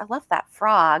animals. I love that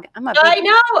frog. I'm a big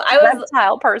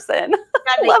reptile person.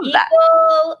 I love that.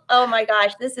 Oh my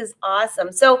gosh, this is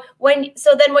awesome. So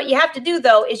then what you have to do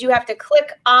though is you have to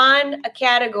click on a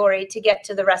category to get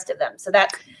to the rest of them. So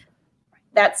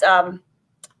that's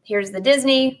here's the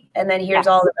Disney, and then here's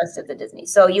all the rest of the Disney.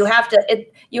 So you have to,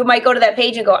 you might go to that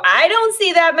page and go, I don't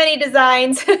see that many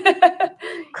designs.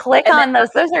 Click on those.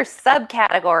 Those are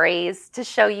subcategories to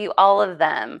show you all of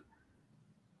them.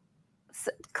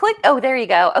 So click. Oh, there you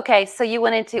go. Okay, so you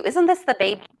went into, isn't this the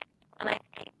baby?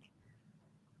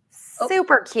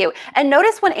 Super cute. And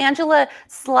notice when Angela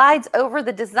slides over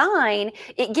the design,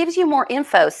 it gives you more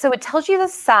info. So it tells you the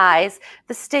size,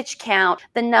 the stitch count,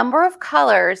 the number of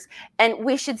colors. And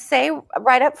we should say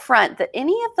right up front that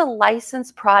any of the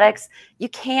licensed products, you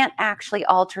can't actually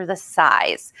alter the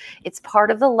size. It's part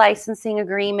of the licensing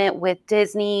agreement with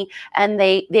Disney, and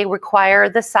they require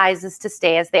the sizes to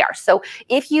stay as they are. So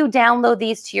if you download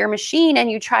these to your machine and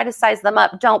you try to size them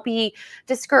up, don't be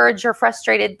discouraged or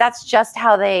frustrated. That's just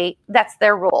how that's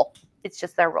their rule. It's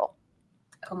just their rule.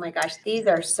 Oh my gosh, these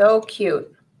are so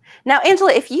cute. Now,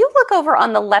 Angela, if you look over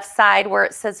on the left side where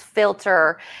it says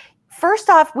filter, first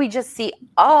off, we just see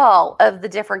all of the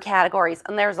different categories,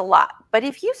 and there's a lot. But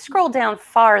if you scroll down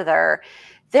farther,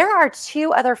 there are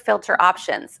two other filter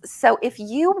options. So if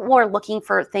you were looking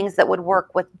for things that would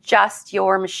work with just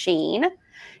your machine,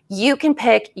 you can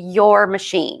pick your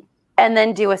machine and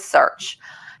then do a search.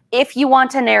 If you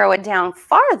want to narrow it down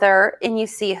farther and you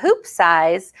see hoop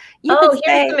size, you can say,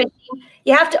 here's the machine.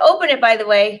 You have to open it, by the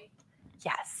way.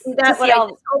 Yes. That's what I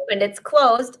just opened. It's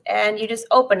closed, and you just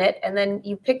open it, and then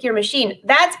you pick your machine.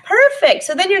 That's perfect.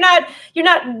 So then you're not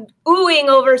oohing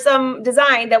over some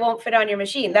design that won't fit on your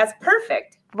machine. That's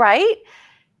perfect. Right?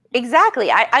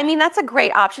 Exactly. I mean, that's a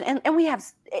great option. And we have,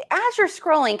 as you're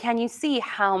scrolling, can you see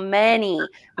how many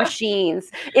machines?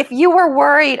 If you were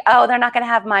worried, oh, they're not going to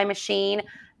have my machine,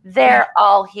 they're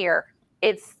all here.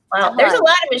 It's wow. There's a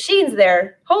lot of machines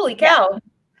there. Holy cow. Yeah.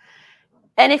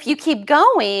 And if you keep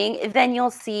going, then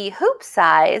you'll see hoop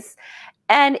size.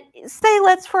 And say,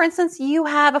 for instance, you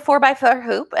have a 4x4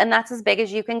 hoop and that's as big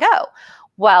as you can go.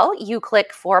 Well, you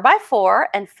click 4x4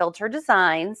 and filter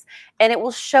designs, and it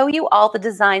will show you all the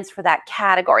designs for that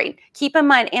category. Keep in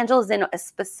mind, Angela's in a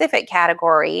specific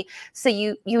category. So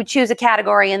you choose a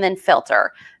category and then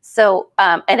filter. So,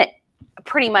 and it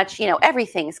pretty much,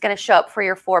 everything's going to show up for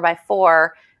your 4x4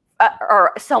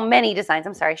 or so many designs.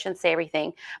 I'm sorry, I shouldn't say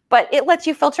everything, but it lets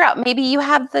you filter out. Maybe you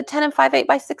have the 10 and 5/8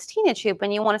 by 16 inch hoop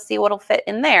and you want to see what'll fit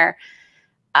in there.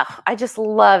 I just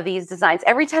love these designs.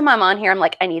 Every time I'm on here, I'm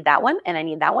like, I need that one and I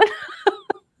need that one.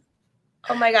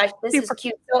 Oh my gosh, this is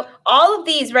cute. So all of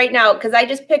these right now, because I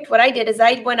just picked, what I did is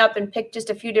I went up and picked just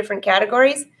a few different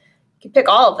categories. You can pick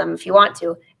all of them if you want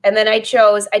to. And then I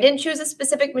didn't choose a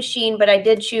specific machine, but I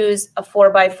did choose a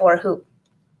 4x4 hoop,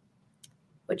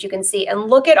 which you can see. And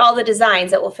look at all the designs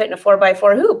that will fit in a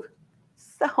 4x4 hoop.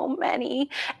 So many.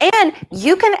 And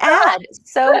you can add.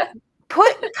 So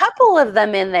put a couple of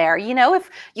them in there. If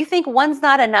you think one's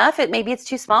not enough, maybe it's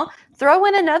too small, throw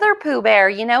in another Pooh Bear,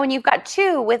 and you've got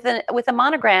two with a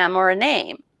monogram or a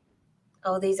name.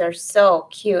 Oh, these are so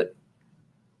cute.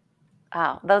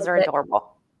 Oh, those are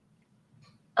adorable.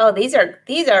 Oh, these are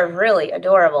really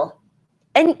adorable.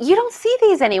 And you don't see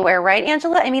these anywhere, right,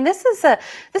 Angela? I mean, this is a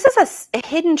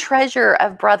hidden treasure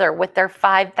of Brother with their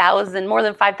more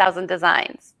than 5,000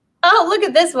 designs. Oh, look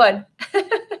at this one.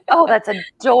 Oh, that's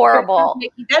adorable.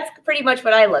 That's pretty much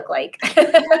what I look like.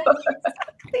 That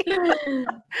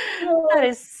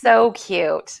is so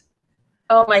cute.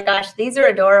 Oh my gosh, these are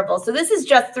adorable. So this is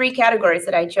just 3 categories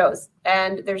that I chose.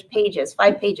 And there's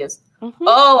 5 pages. Mm-hmm.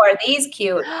 Oh, are these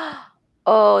cute?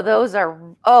 Oh,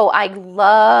 I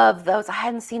love those. I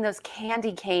hadn't seen those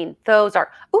candy cane. Those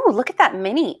are, look at that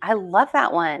mini. I love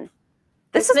that one.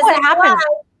 This is what happens.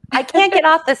 I can't get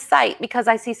off the site because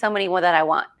I see so many that I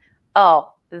want.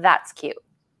 Oh, that's cute.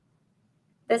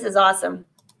 This is awesome.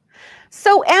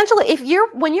 So Angela,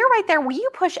 when you're right there, will you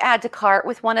push add to cart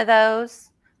with one of those?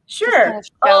 Sure.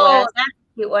 Oh, that's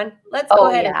a cute one. Let's go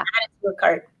ahead and add it to a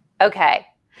cart. Okay.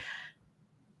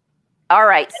 All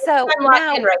right. So I'm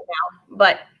locked in right now,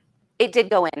 but it did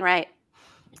go in, right?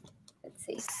 Let's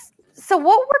see. So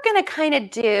what we're going to kind of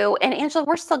do, and Angela,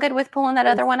 we're still good with pulling that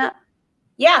other one up?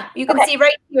 Yeah, you can see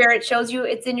right here. It shows you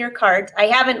it's in your cart. I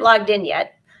haven't logged in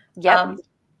yet. Yep.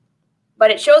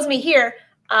 But it shows me here.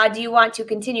 Do you want to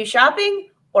continue shopping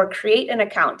or create an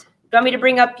account? Do you want me to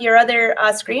bring up your other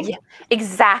screen? Yeah,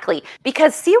 exactly.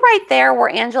 Because see right there where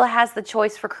Angela has the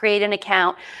choice for create an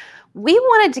account. We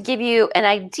wanted to give you an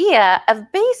idea of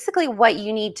basically what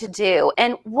you need to do.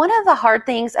 And one of the hard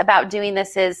things about doing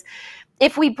this is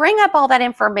if we bring up all that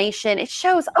information, it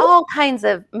shows all kinds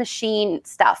of machine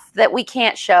stuff that we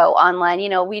can't show online.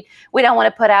 We don't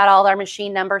want to put out all our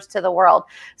machine numbers to the world.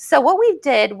 So what we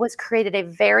did was created a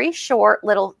very short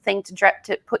little thing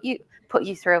to put you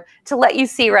through to let you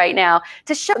see right now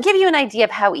to give you an idea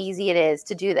of how easy it is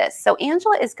to do this. So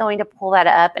Angela is going to pull that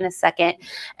up in a second.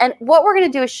 And what we're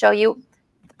going to do is show you.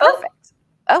 Perfect.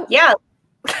 Oh, yeah.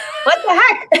 What the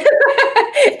heck?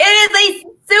 It is a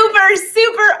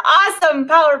super awesome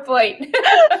PowerPoint.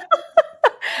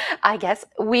 I guess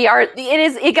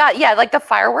it got like the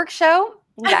fireworks show.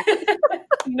 Exactly.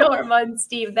 Norma and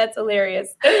Steve, that's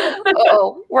hilarious.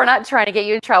 Oh, we're not trying to get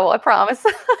you in trouble, I promise.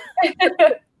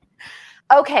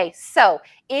 Okay, so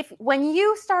when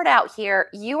you start out here,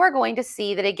 you are going to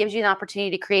see that it gives you an opportunity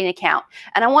to create an account.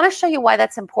 And I want to show you why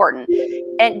that's important.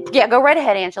 And yeah, go right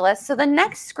ahead, Angela. So the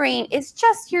next screen is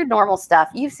just your normal stuff.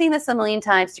 You've seen this a million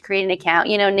times to create an account,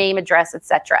 name, address,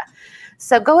 etc.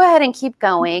 So go ahead and keep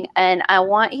going. And I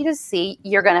want you to see,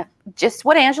 you're going to, just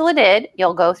what Angela did,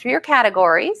 you'll go through your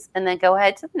categories and then go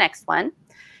ahead to the next one.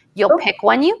 You'll pick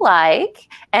one you like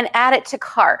and add it to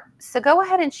cart. So go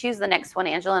ahead and choose the next one,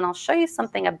 Angela, and I'll show you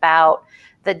something about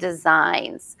the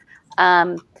designs.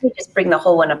 Let me just bring the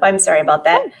whole one up. I'm sorry about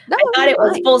that. No, I thought it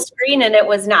was full screen and it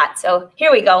was not. So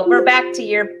here we go. We're back to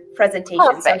your presentation.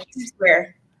 Perfect. So here's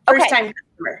where first-time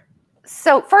customer.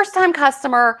 So first-time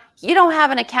customer, you don't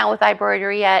have an account with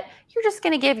ibroidery yet. You're just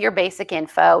going to give your basic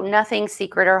info. Nothing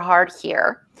secret or hard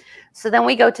here. So then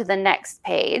we go to the next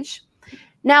page.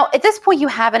 Now, at this point, you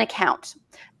have an account,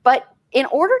 but in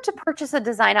order to purchase a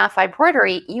design off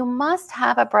ibroidery, you must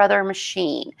have a Brother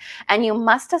machine, and you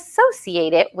must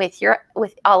associate it with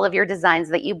all of your designs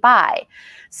that you buy.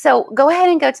 So go ahead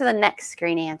and go to the next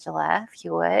screen, Angela, if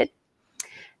you would.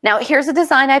 Now, here's a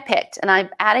design I picked, and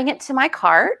I'm adding it to my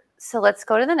cart. So let's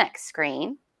go to the next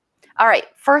screen. All right,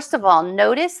 first of all,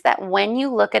 notice that when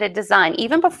you look at a design,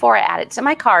 even before I add it to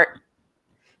my cart,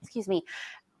 excuse me,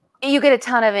 you get a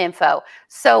ton of info.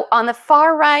 So on the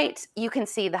far right, you can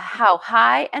see how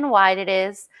high and wide it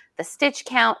is, the stitch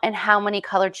count, and how many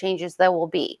color changes there will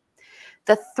be.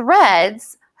 The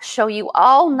threads show you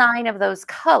all 9 of those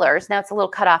colors. Now it's a little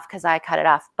cut off because I cut it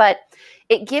off, but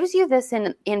it gives you this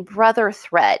in brother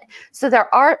thread. So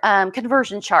there are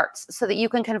conversion charts so that you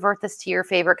can convert this to your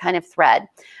favorite kind of thread,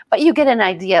 but you get an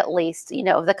idea at least, you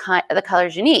know, of the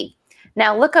colors you need.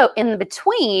 Now look out in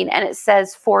between and it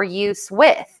says for use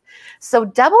with. So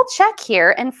double check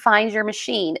here and find your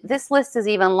machine. This list is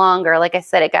even longer. Like I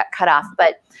said, it got cut off,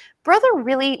 but Brother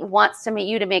really wants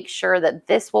you to make sure that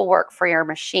this will work for your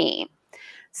machine.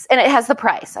 And it has the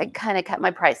price. I kind of cut my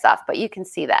price off, but you can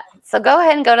see that. So go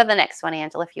ahead and go to the next one,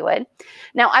 Angela, if you would.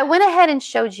 Now, I went ahead and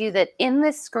showed you that in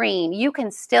this screen, you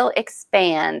can still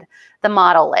expand the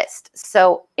model list.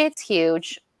 So it's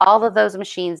huge. All of those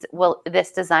machines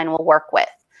this design will work with.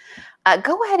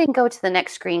 Go ahead and go to the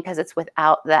next screen because it's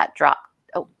without that drop.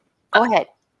 Oh, go ahead.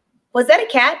 Was that a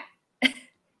cat?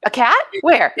 A cat?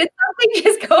 Where? Did something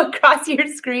just go across your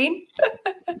screen?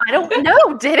 I don't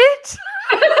know. Did it?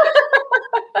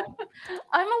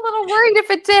 I'm a little worried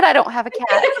if it did. I don't have a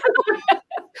cat.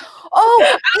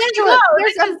 Oh, Angela,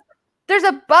 there's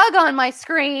a bug on my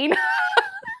screen.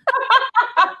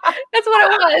 That's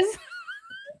what it was.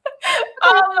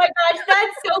 Oh my gosh,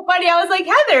 that's so funny. I was like,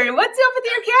 Heather, what's up with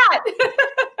your cat?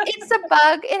 It's a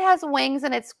bug. It has wings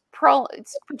and it's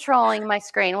patrolling my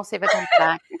screen. We'll see if it comes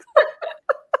back.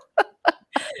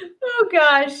 Oh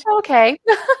gosh. Okay.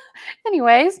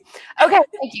 Anyways. Okay,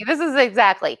 thank you. This is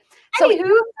exactly. So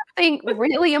here's something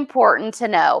really important to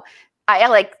know. I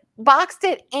like boxed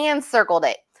it and circled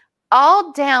it.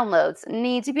 All downloads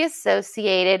need to be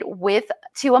associated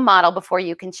to a model before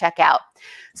you can check out.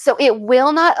 So it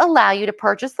will not allow you to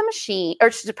purchase the machine or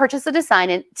to purchase the design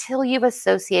until you've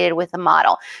associated with a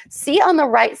model. See on the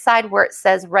right side where it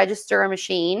says register a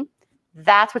machine?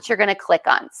 That's what you're going to click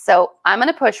on. So I'm going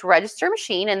to push register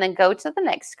machine and then go to the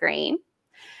next screen.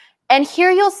 And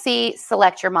here you'll see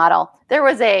select your model. There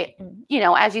was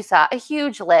as you saw, a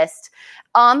huge list.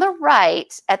 On the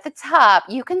right at the top,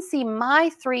 you can see my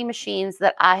 3 machines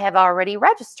that I have already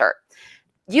registered.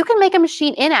 You can make a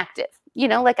machine inactive.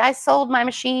 Like I sold my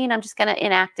machine, I'm just going to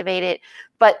inactivate it.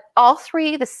 But all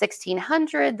 3, the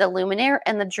 1600, the Luminaire,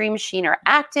 and the Dream Machine are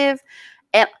active.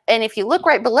 And if you look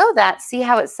right below that, see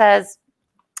how it says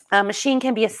a machine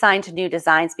can be assigned to new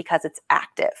designs because it's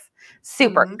active.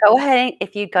 Super. Mm-hmm. Go ahead.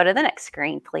 If you go to the next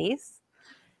screen, please.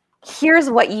 Here's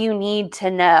what you need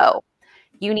to know.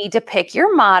 You need to pick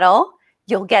your model.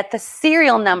 You'll get the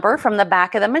serial number from the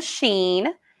back of the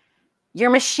machine. Your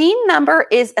machine number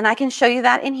is, and I can show you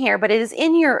that in here, but it is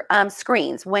in your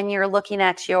screens when you're looking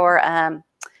at your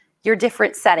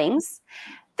different settings,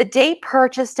 the date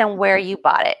purchased and where you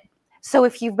bought it. So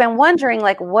if you've been wondering,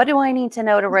 like, what do I need to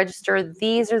know to register?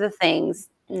 These are the things,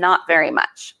 not very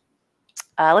much.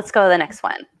 Let's go to the next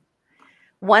one.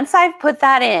 Once I've put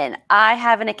that in, I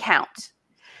have an account.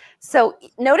 So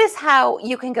notice how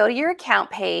you can go to your account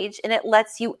page and it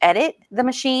lets you edit the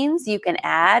machines. You can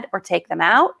add or take them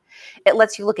out. It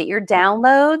lets you look at your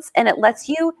downloads and it lets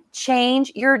you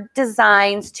change your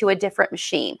designs to a different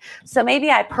machine. So maybe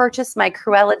I purchased my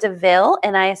Cruella de Vil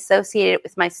and I associate it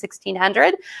with my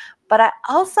 1600, but I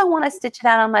also want to stitch it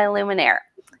out on my Luminaire.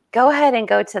 Go ahead and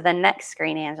go to the next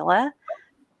screen, Angela.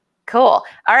 Cool.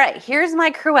 All right, here's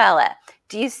my Cruella.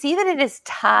 Do you see that it is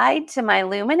tied to my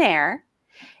Luminaire?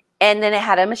 And then it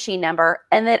had a machine number.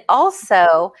 And then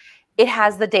also it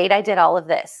has the date I did all of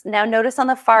this. Now notice on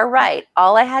the far right,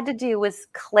 all I had to do was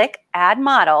click add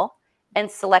model and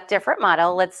select different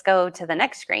model. Let's go to the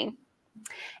next screen.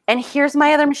 And here's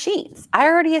my other machines. I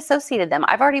already associated them.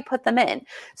 I've already put them in.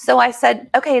 So I said,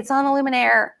 okay, it's on the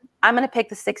Luminaire. I'm going to pick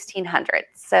the 1600.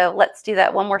 So let's do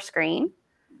that one more screen.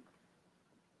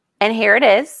 And here it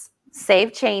is.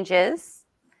 Save changes.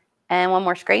 And one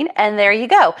more screen, and there you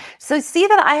go. So see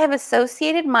that I have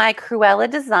associated my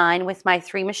Cruella design with my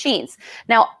 3 machines.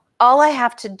 Now, all I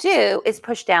have to do is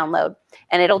push download,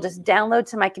 and it'll just download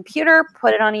to my computer,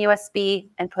 put it on a USB,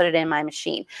 and put it in my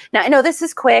machine. Now, I know this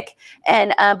is quick,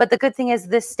 and but the good thing is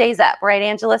this stays up, right,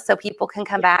 Angela? So people can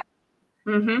come back.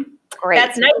 Mm-hmm. Great.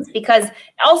 That's nice because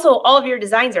also all of your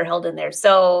designs are held in there.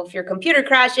 So if your computer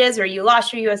crashes or you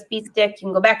lost your USB stick, you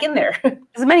can go back in there.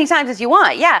 As many times as you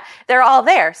want. Yeah, they're all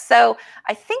there. So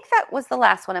I think that was the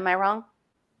last one. Am I wrong?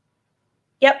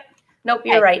 Yep. Nope,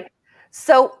 you're right.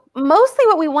 So mostly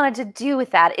what we wanted to do with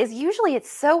that is usually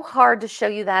it's so hard to show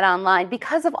you that online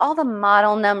because of all the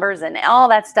model numbers and all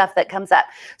that stuff that comes up.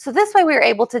 So this way we were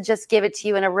able to just give it to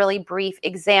you in a really brief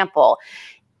example.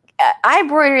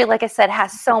 iBroidery, like I said,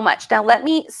 has so much. Now let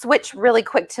me switch really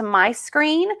quick to my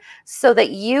screen so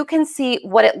that you can see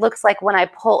what it looks like when I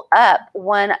pull up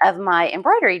one of my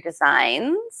embroidery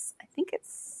designs. I think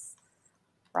it's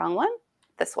wrong one,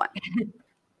 this one.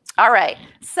 All right,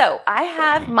 so I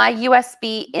have my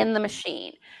USB in the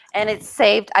machine and it's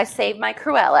saved. I saved my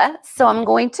Cruella. So I'm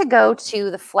going to go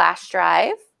to the flash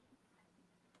drive.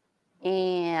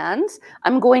 And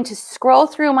I'm going to scroll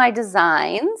through my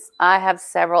designs. I have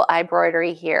several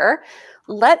iBroidery here.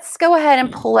 Let's go ahead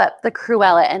and pull up the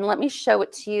Cruella and let me show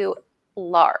it to you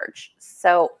large.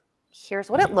 So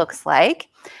here's what it looks like.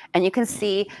 And you can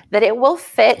see that it will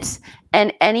fit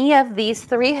in any of these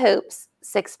 3 hoops,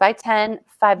 6x10,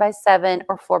 5x7,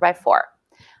 or 4x4.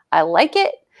 I like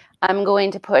it. I'm going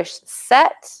to push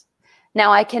set. Now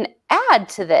I can add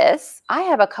to this. I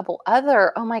have a couple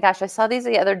other, oh my gosh, I saw these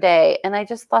the other day and I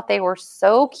just thought they were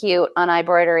so cute on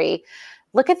iBroidery.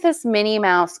 Look at this Minnie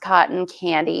Mouse cotton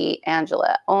candy,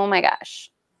 Angela. Oh my gosh.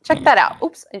 Check that out.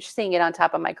 Oops, I'm just seeing it on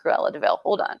top of my Cruella de Vil.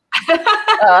 Hold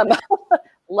on.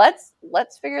 Let's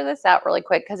figure this out really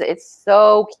quick because it's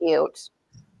so cute.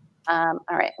 All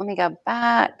right, let me go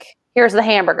back. Here's the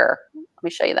hamburger. Let me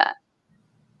show you that.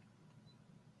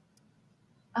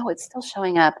 Oh, it's still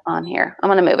showing up on here. I'm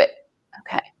going to move it.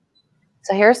 Okay.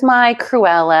 So here's my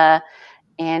Cruella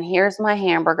and here's my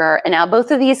hamburger. And now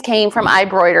both of these came from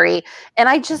iBroidery and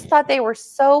I just thought they were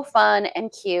so fun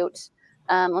and cute.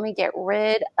 Let me get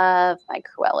rid of my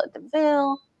Cruella de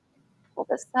Vil. Pull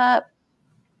this up.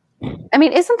 I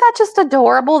mean, isn't that just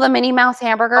adorable, the Minnie Mouse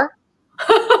hamburger?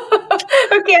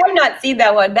 Okay, I've not seen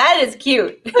that one. That is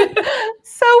cute.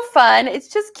 So fun. It's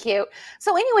just cute.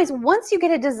 So anyways, once you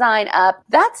get a design up,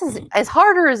 that's as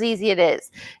hard or as easy it is.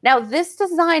 Now, this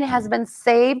design has been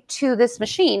saved to this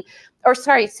machine, or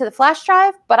sorry, to the flash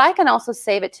drive, but I can also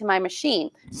save it to my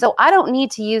machine. So I don't need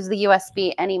to use the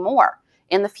USB anymore.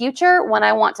 In the future, when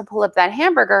I want to pull up that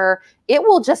hamburger, it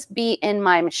will just be in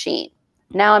my machine.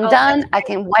 Now I'm done. I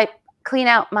can clean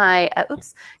out my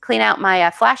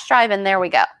flash drive, and there we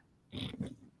go.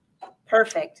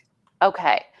 Perfect.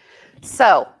 Okay.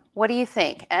 So what do you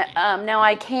think? Now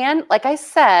I can, like I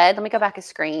said, let me go back a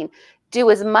screen,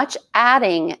 do as much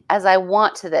adding as I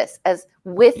want to this. As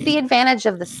with the advantage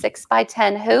of the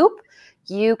 6x10 hoop,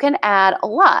 you can add a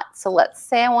lot. So let's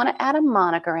say I want to add a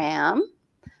monogram.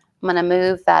 I'm going to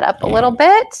move that up a little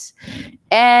bit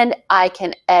and I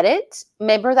can edit.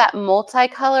 Remember that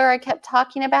multicolor I kept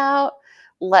talking about?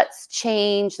 Let's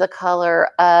change the color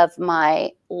of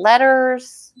my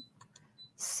letters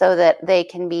so that they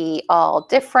can be all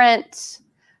different.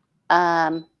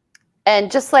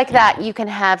 And just like that, you can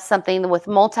have something with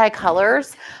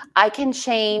multicolors. I can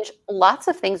change lots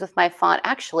of things with my font.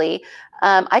 Actually,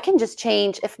 I can just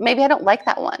change if maybe I don't like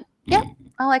that one. Yep,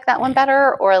 I like that one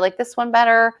better, or I like this one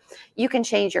better. You can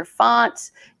change your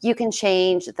font. You can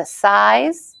change the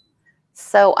size.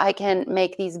 So I can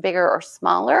make these bigger or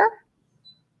smaller.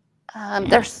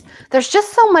 There's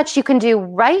just so much you can do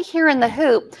right here in the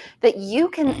hoop that you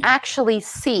can actually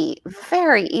see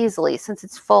very easily since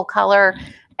it's full color,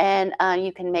 and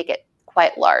you can make it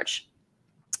quite large.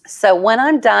 So when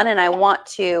I'm done and I want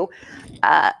to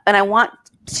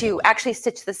actually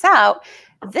stitch this out,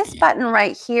 this button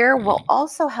right here will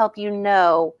also help you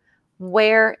know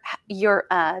where your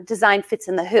design fits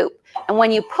in the hoop. And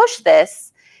when you push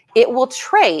this, it will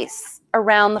trace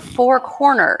around the 4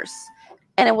 corners.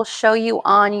 And it will show you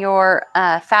on your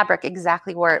fabric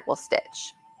exactly where it will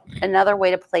stitch. Another way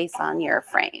to place on your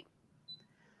frame.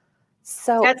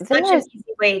 So that's such an easy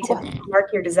way to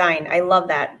mark your design. I love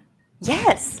that.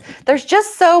 Yes, there's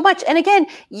just so much. And again,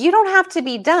 you don't have to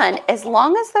be done. As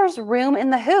long as there's room in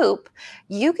the hoop,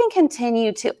 you can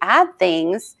continue to add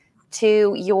things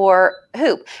to your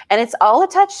hoop. And it's all a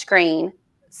touch screen.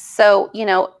 So, you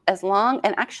know, as long,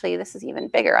 and actually this is even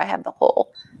bigger. I have the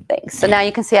whole thing. So now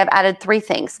you can see I've added 3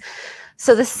 things.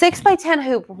 So the 6x10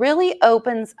 hoop really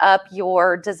opens up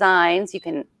your designs. You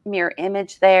can mirror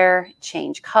image there,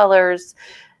 change colors.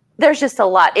 There's just a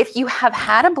lot. If you have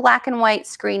had a black and white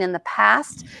screen in the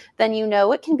past, then you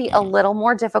know it can be a little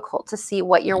more difficult to see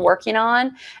what you're working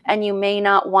on. And you may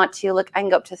not want to, look, I can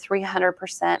go up to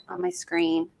 300% on my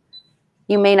screen.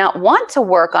 You may not want to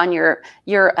work on your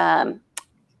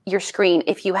screen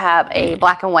if you have a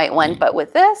black and white one, but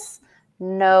with this,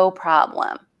 no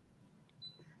problem.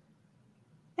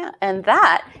 Yeah, and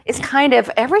that is kind of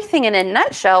everything in a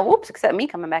nutshell. Whoops, except me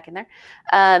coming back in there.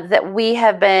 That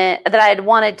I had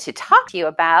wanted to talk to you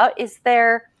about. Is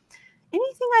there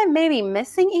anything I may be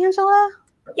missing, Angela?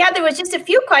 Yeah, there was just a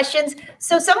few questions.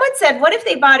 So someone said, what if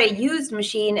they bought a used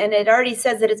machine and it already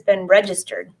says that it's been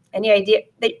registered? Any idea?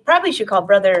 They probably should call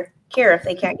Brother care if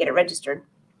they can't get it registered?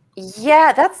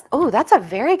 Yeah, that's a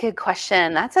very good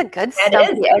question. That's a good That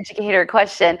stumpy is. educator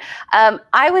question.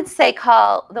 I would say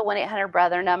call the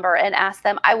 1-800-BROTHER number and ask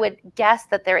them. I would guess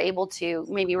that they're able to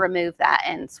maybe remove that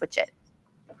and switch it.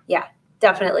 Yeah,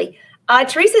 definitely.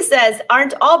 Teresa says,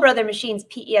 aren't all Brother machines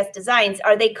PES designs?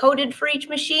 Are they coded for each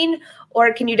machine,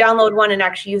 or can you download one and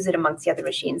actually use it amongst the other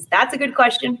machines? That's a good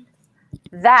question.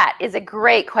 That is a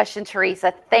great question,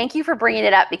 Teresa. Thank you for bringing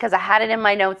it up because I had it in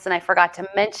my notes and I forgot to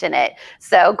mention it.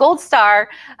 So gold star.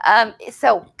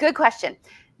 So good question.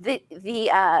 The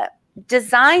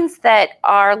designs that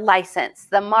are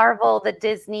licensed, the Marvel, the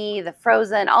Disney, the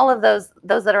Frozen, all of those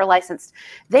that are licensed,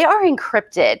 they are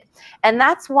encrypted. And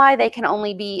that's why they can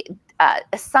only be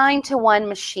assigned to one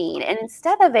machine. And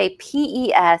instead of a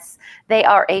PES, they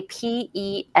are a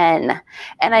PEN.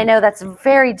 And I know that's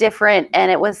very different.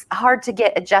 And it was hard to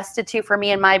get adjusted to for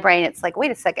me in my brain. It's like, wait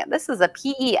a second, this is a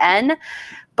PEN.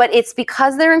 But it's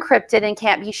because they're encrypted and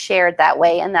can't be shared that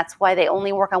way. And that's why they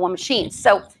only work on one machine.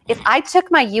 So if I took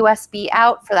my USB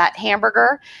out for that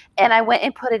hamburger and I went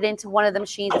and put it into one of the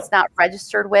machines it's not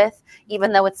registered with,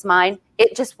 even though it's mine,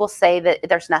 it just will say that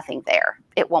there's nothing there.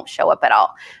 It won't show up at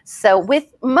all. So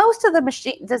with most of the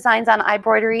machine designs on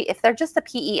iBroidery, if they're just a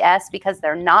PES because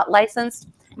they're not licensed,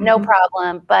 no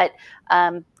problem. But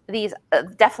these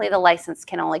definitely the license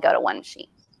can only go to one machine.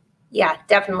 Yeah,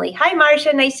 definitely. Hi,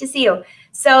 Marcia. Nice to see you.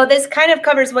 So this kind of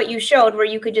covers what you showed where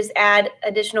you could just add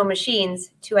additional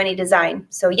machines to any design.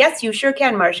 So yes, you sure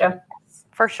can, Marcia.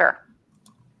 For sure.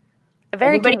 A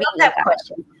very Anybody else have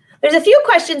question? There's a few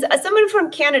questions. Someone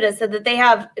from Canada said that they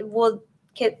have, well,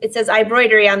 it says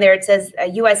iBroidery on there. It says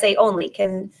USA only.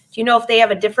 Do you know if they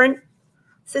have a different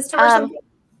system or something?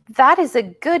 That is a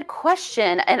good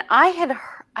question. And I had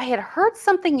heard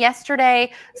something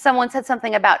yesterday. Someone said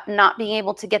something about not being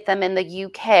able to get them in the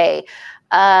UK.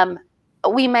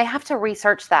 We may have to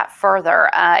research that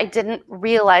further. I didn't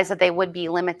realize that they would be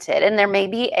limited. And there may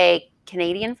be a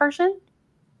Canadian version.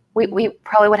 We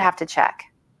probably would have to check.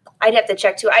 I'd have to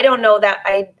check too. I don't know that.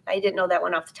 I didn't know that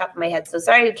one off the top of my head. So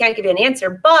sorry, I can't give you an answer.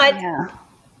 But yeah.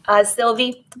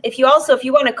 Sylvie, if you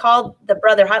want to call the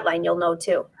Brother hotline, you'll know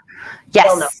too. Yes.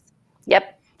 They'll know.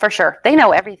 Yep, for sure. They know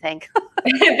everything.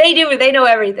 They do. They know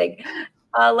everything.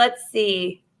 Let's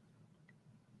see.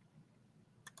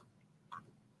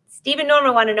 Steve and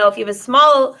Norma want to know if you have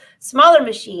a smaller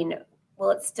machine,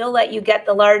 will it still let you get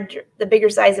the bigger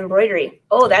size embroidery?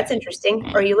 Oh, that's interesting.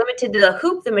 Or are you limited to the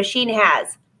hoop the machine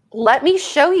has? Let me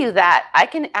show you that. I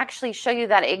can actually show you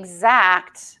that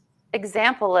exact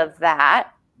example of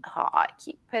that. Oh, I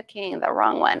keep picking the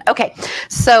wrong one. Okay,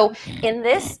 so in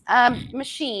this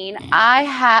machine, I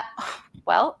have,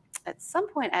 well, at some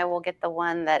point I will get the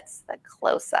one that's the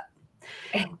close-up.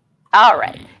 All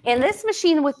right, in this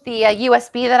machine with the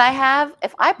USB that I have,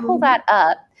 if I pull that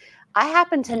up, I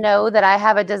happen to know that I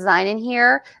have a design in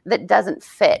here that doesn't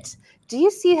fit. Do you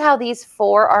see how these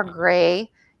four are gray?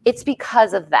 It's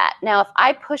because of that. Now, if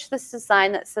I push this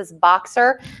design that says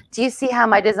boxer, do you see how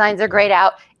my designs are grayed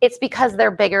out? It's because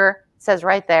they're bigger. It says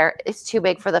right there, it's too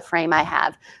big for the frame I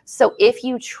have. So if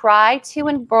you try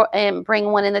to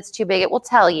bring one in that's too big, it will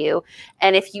tell you.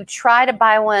 And if you try to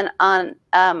buy one on,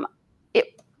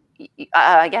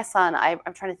 I guess I'm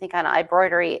trying to think on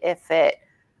iBroidery if it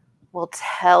will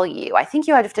tell you. I think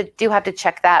you have to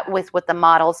check that with what the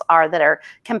models are that are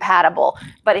compatible.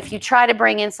 But if you try to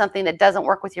bring in something that doesn't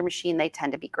work with your machine, they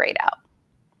tend to be grayed out.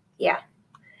 Yeah.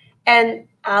 And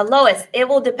Lois, it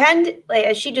will depend, like,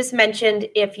 as she just mentioned,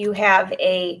 if you have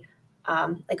a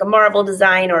like a Marvel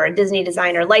design or a Disney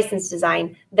design or licensed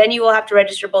design, then you will have to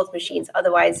register both machines.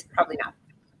 Otherwise, probably not.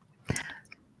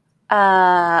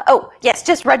 Oh, yes,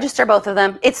 just register both of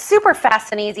them. It's super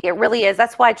fast and easy. It really is.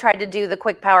 That's why I tried to do the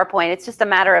quick PowerPoint. It's just a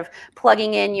matter of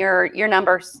plugging in your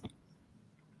numbers.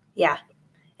 Yeah.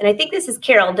 And I think this is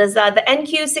Carol. Does the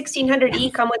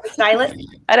NQ1600e come with a stylus?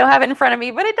 I don't have it in front of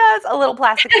me, but it does. A little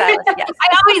plastic stylus, yes.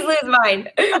 I always lose mine.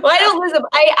 Well, I don't lose them.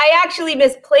 I actually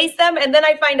misplace them, and then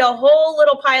I find a whole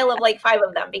little pile of like 5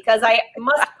 of them because I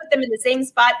must put them in the same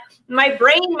spot. My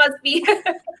brain must be set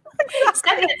that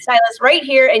stylus right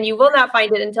here, and you will not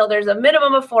find it until there's a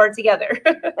minimum of 4 together.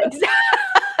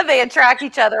 They attract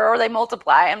each other or they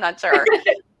multiply. I'm not sure.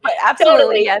 But absolutely,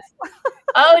 totally. Yes.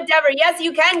 Oh, Deborah, yes,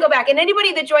 you can go back. And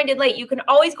anybody that joined in late, you can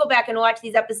always go back and watch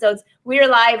these episodes. We are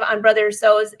live on Brother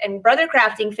Sews and Brother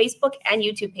Crafting Facebook and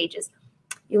YouTube pages.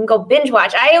 You can go binge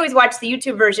watch. I always watch the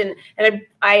YouTube version, and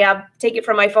I take it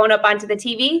from my phone up onto the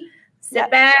TV, sit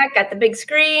back at the big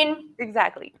screen.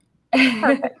 Exactly.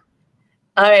 Perfect.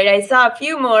 All right, I saw a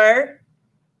few more.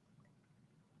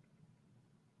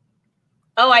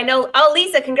 Oh, I know. Oh,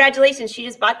 Lisa, congratulations. She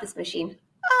just bought this machine.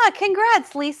 Ah,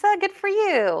 congrats, Lisa. Good for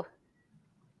you.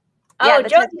 Oh, Yeah,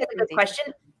 Josie has a good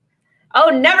question. Oh,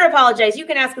 never apologize. You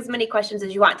can ask as many questions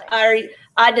as you want.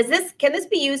 Can this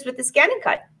be used with the scan and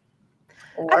cut?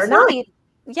 Or Absolutely. not?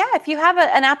 Yeah, if you have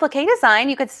an applique design,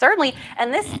 you could certainly,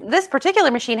 and this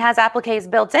particular machine has appliques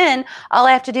built in. All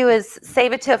I have to do is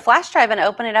save it to a flash drive and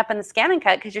open it up in the Scan and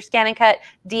Cut, because your Scan and Cut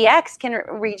DX can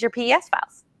read your PES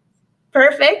files.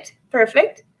 Perfect.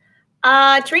 Perfect.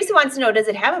 Teresa wants to know, does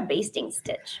it have a basting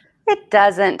stitch? It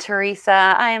doesn't,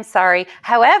 Teresa. I am sorry.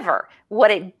 However, what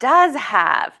it does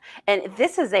have, and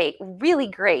this is a really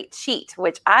great cheat,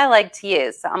 which I like to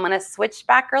use. So I'm going to switch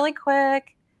back really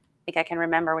quick. I think I can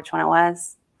remember which one it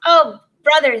was. Oh,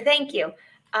 brother, thank you.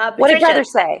 Patricia, What did brother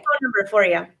say? Phone number for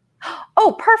you.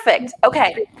 Oh, perfect.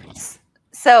 Okay.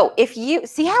 So if you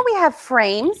see how we have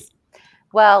frames,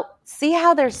 well, see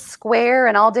how they're square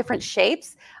and all different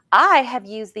shapes? I have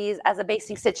used these as a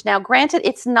basting stitch. Now, granted,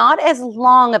 it's not as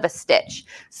long of a stitch.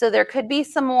 So there could be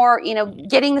some more,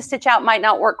 getting the stitch out might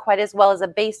not work quite as well as a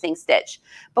basting stitch.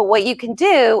 But what you can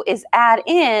do is add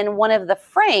in one of the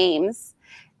frames,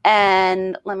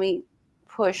 and let me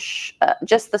push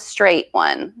just the straight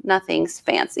one. Nothing's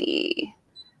fancy.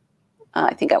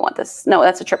 I think I want this. No,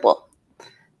 that's a triple. If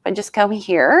I just come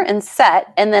here and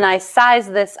set, and then I size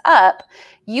this up,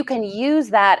 you can use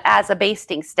that as a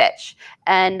basting stitch.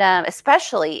 And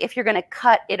especially if you're going to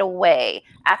cut it away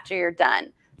after you're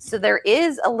done. So there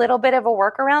is a little bit of a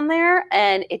workaround there,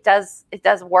 and it does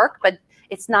work, but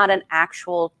it's not an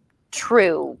actual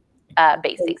true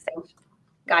basting stitch.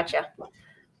 Gotcha.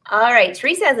 All right.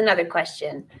 Teresa has another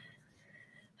question.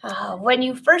 When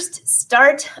you first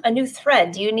start a new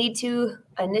thread, do you need to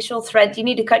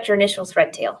cut your initial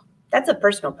thread tail? That's a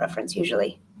personal preference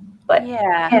usually. But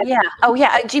yeah. Oh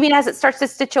yeah. Do you mean as it starts to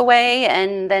stitch away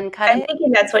and then cut it? I'm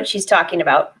thinking that's what she's talking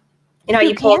about.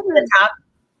 You pull to the top.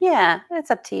 Yeah,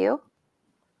 it's up to you.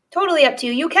 Totally up to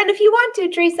you. You can if you want to,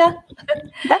 Teresa.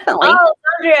 Definitely. Oh,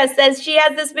 Sandra says she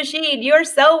has this machine. You're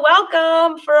so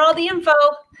welcome for all the info.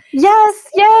 Yes,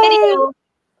 yay.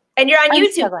 And you're on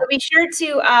YouTube, so be sure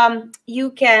to,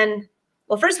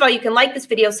 first of all, you can like this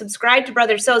video, subscribe to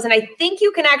Brother Sews, and I think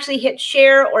you can actually hit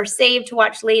share or save to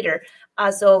watch later.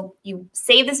 So you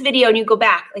save this video and you go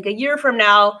back like a year from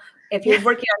now. If you're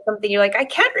working on something, you're like, I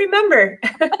can't remember.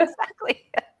 Exactly.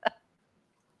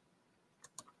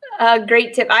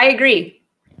 Great tip. I agree.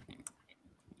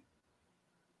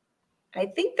 I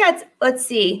think let's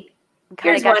see.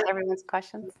 Here's one. Everyone's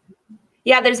questions.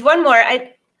 Yeah, there's one more.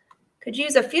 I could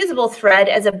use a fusible thread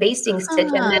as a basting stitch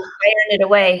and then iron it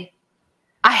away.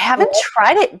 I haven't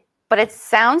tried it, but it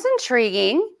sounds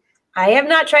intriguing. I have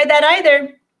not tried that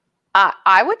either.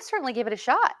 I would certainly give it a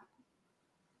shot.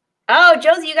 Oh,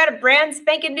 Josie, you got a brand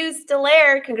spanking new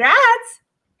Stellaire. Congrats.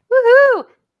 Woohoo.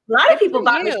 A lot of people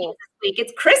bought machines this week.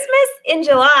 It's Christmas in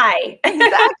July.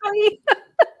 Exactly.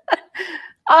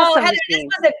 Awesome. Oh, Heather, this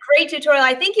was a great tutorial.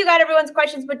 I think you got everyone's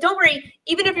questions, but don't worry.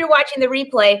 Even if you're watching the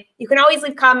replay, you can always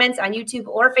leave comments on YouTube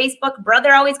or Facebook.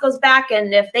 Brother always goes back,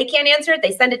 and if they can't answer it,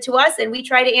 they send it to us, and we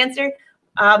try to answer.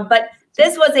 But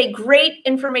this was a great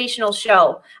informational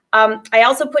show. I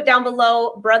also put down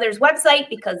below Brother's website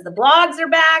because the blogs are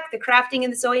back, the crafting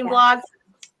and the sewing blogs.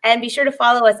 And be sure to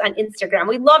follow us on Instagram.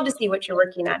 We'd love to see what you're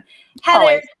working on.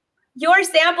 Heather, your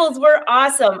samples were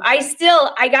awesome. I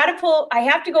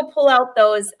have to go pull out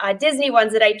those Disney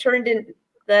ones that I turned in,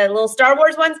 the little Star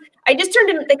Wars ones. I just turned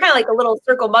them, they kind of like a little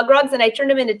circle mug rugs, and I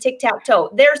turned them into tic-tac-toe.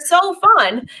 They're so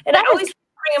fun. And I always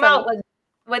bring them out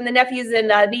when the nephews and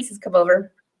nieces come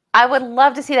over. I would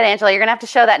love to see that, Angela. You're going to have to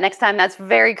show that next time. That's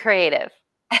very creative.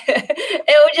 It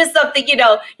was just something,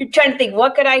 you're trying to think,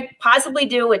 what could I possibly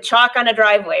do with chalk on a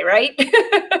driveway, right?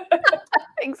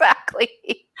 Exactly.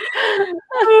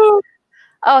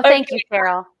 Oh, thank you,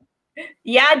 Carol.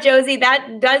 Yeah, Josie,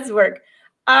 that does work.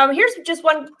 Here's just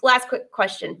one last quick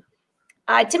question.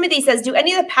 Timothy says, do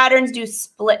any of the patterns do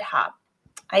split hop?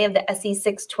 I have the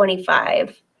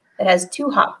SE625 that has 2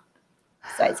 hop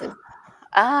sizes.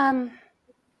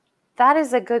 That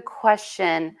is a good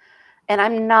question. And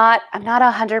I'm not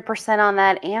 100% on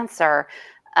that answer.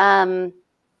 I'm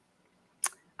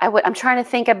trying to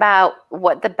think about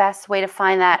what the best way to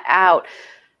find that out.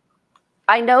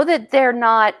 I know that they're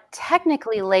not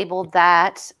technically labeled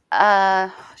that.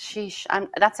 That's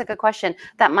a good question.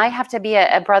 That might have to be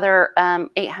a Brother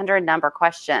 800 number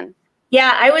question.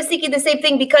 Yeah, I was thinking the same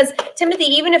thing because, Timothy,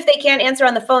 even if they can't answer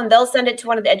on the phone, they'll send it to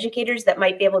one of the educators that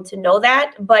might be able to know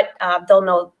that, but they'll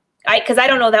know. Because I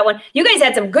don't know that one. You guys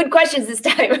had some good questions this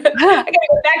time. I got to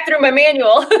go back through my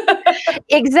manual.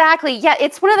 Exactly. Yeah,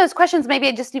 it's one of those questions. Maybe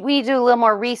we need to do a little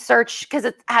more research because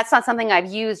that's not something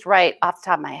I've used right off the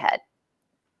top of my head.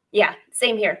 Yeah,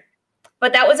 same here.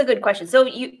 But that was a good question. So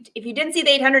if you didn't see the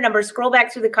 800 number, scroll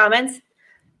back through the comments.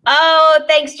 Oh,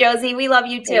 thanks, Josie. We love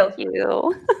you too. Thank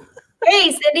you.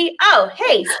 Hey, Cindy. Oh,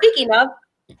 hey, speaking of,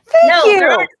 Thank you.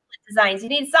 there aren't split designs. You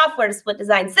need software to split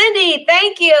designs. Cindy,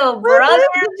 thank you, brother.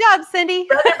 Good job, Cindy.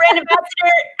 Brother brand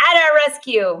ambassador at our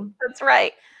rescue. That's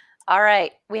right. All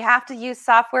right. We have to use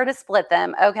software to split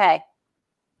them. Okay.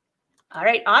 All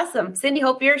right. Awesome. Cindy,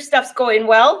 hope your stuff's going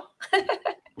well.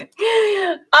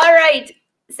 All right.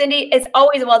 Cindy, it's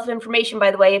always a wealth of information, by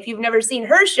the way. If you've never seen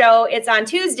her show, it's on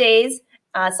Tuesdays,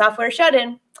 Software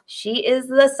Shut-In. She is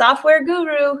the software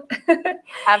guru.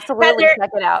 Absolutely. Heather, check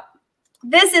it out.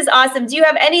 This is awesome. Do you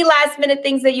have any last minute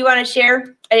things that you want to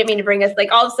share? I didn't mean to bring us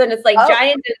like all of a sudden it's like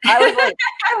giant. I was like,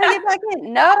 get back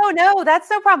in. No, that's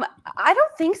no problem. I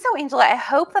don't think so, Angela. I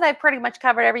hope that I've pretty much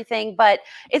covered everything, but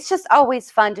it's just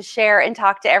always fun to share and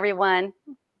talk to everyone.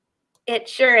 It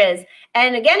sure is.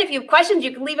 And again, if you have questions,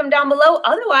 you can leave them down below.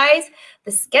 Otherwise,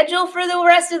 the schedule for the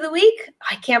rest of the week,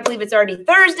 I can't believe it's already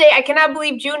Thursday. I cannot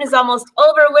believe June is almost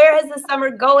over. Where has the summer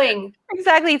going?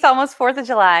 Exactly. It's almost 4th of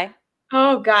July.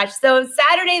 Oh, gosh. So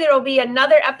Saturday, there will be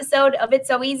another episode of It's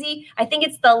So Easy. I think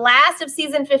it's the last of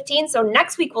season 15. So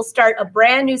next week, we'll start a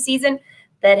brand new season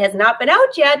that has not been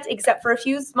out yet, except for a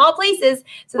few small places.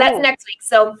 So that's next week.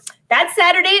 So that's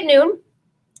Saturday at noon.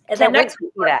 And then next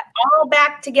week, we're all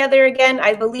back together again,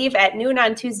 I believe, at noon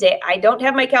on Tuesday. I don't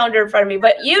have my calendar in front of me,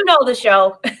 but you know the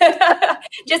show.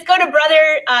 Just go to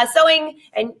Brother Sewing,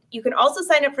 and you can also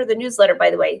sign up for the newsletter, by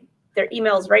the way. Their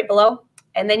email is right below.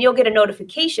 And then you'll get a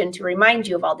notification to remind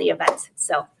you of all the events.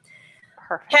 So,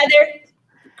 perfect. Heather,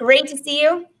 great to see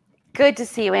you. Good to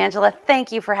see you, Angela.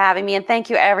 Thank you for having me, and thank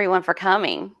you, everyone, for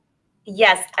coming.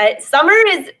 Yes, summer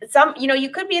is you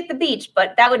could be at the beach,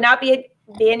 but that would not be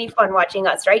any fun watching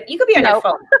us, right? You could be on your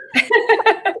phone.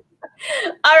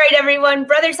 All right, everyone.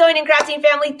 Brother Sewing and Crafting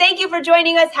family, thank you for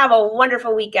joining us. Have a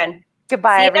wonderful weekend.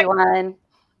 Goodbye, everyone.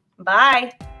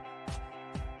 Bye.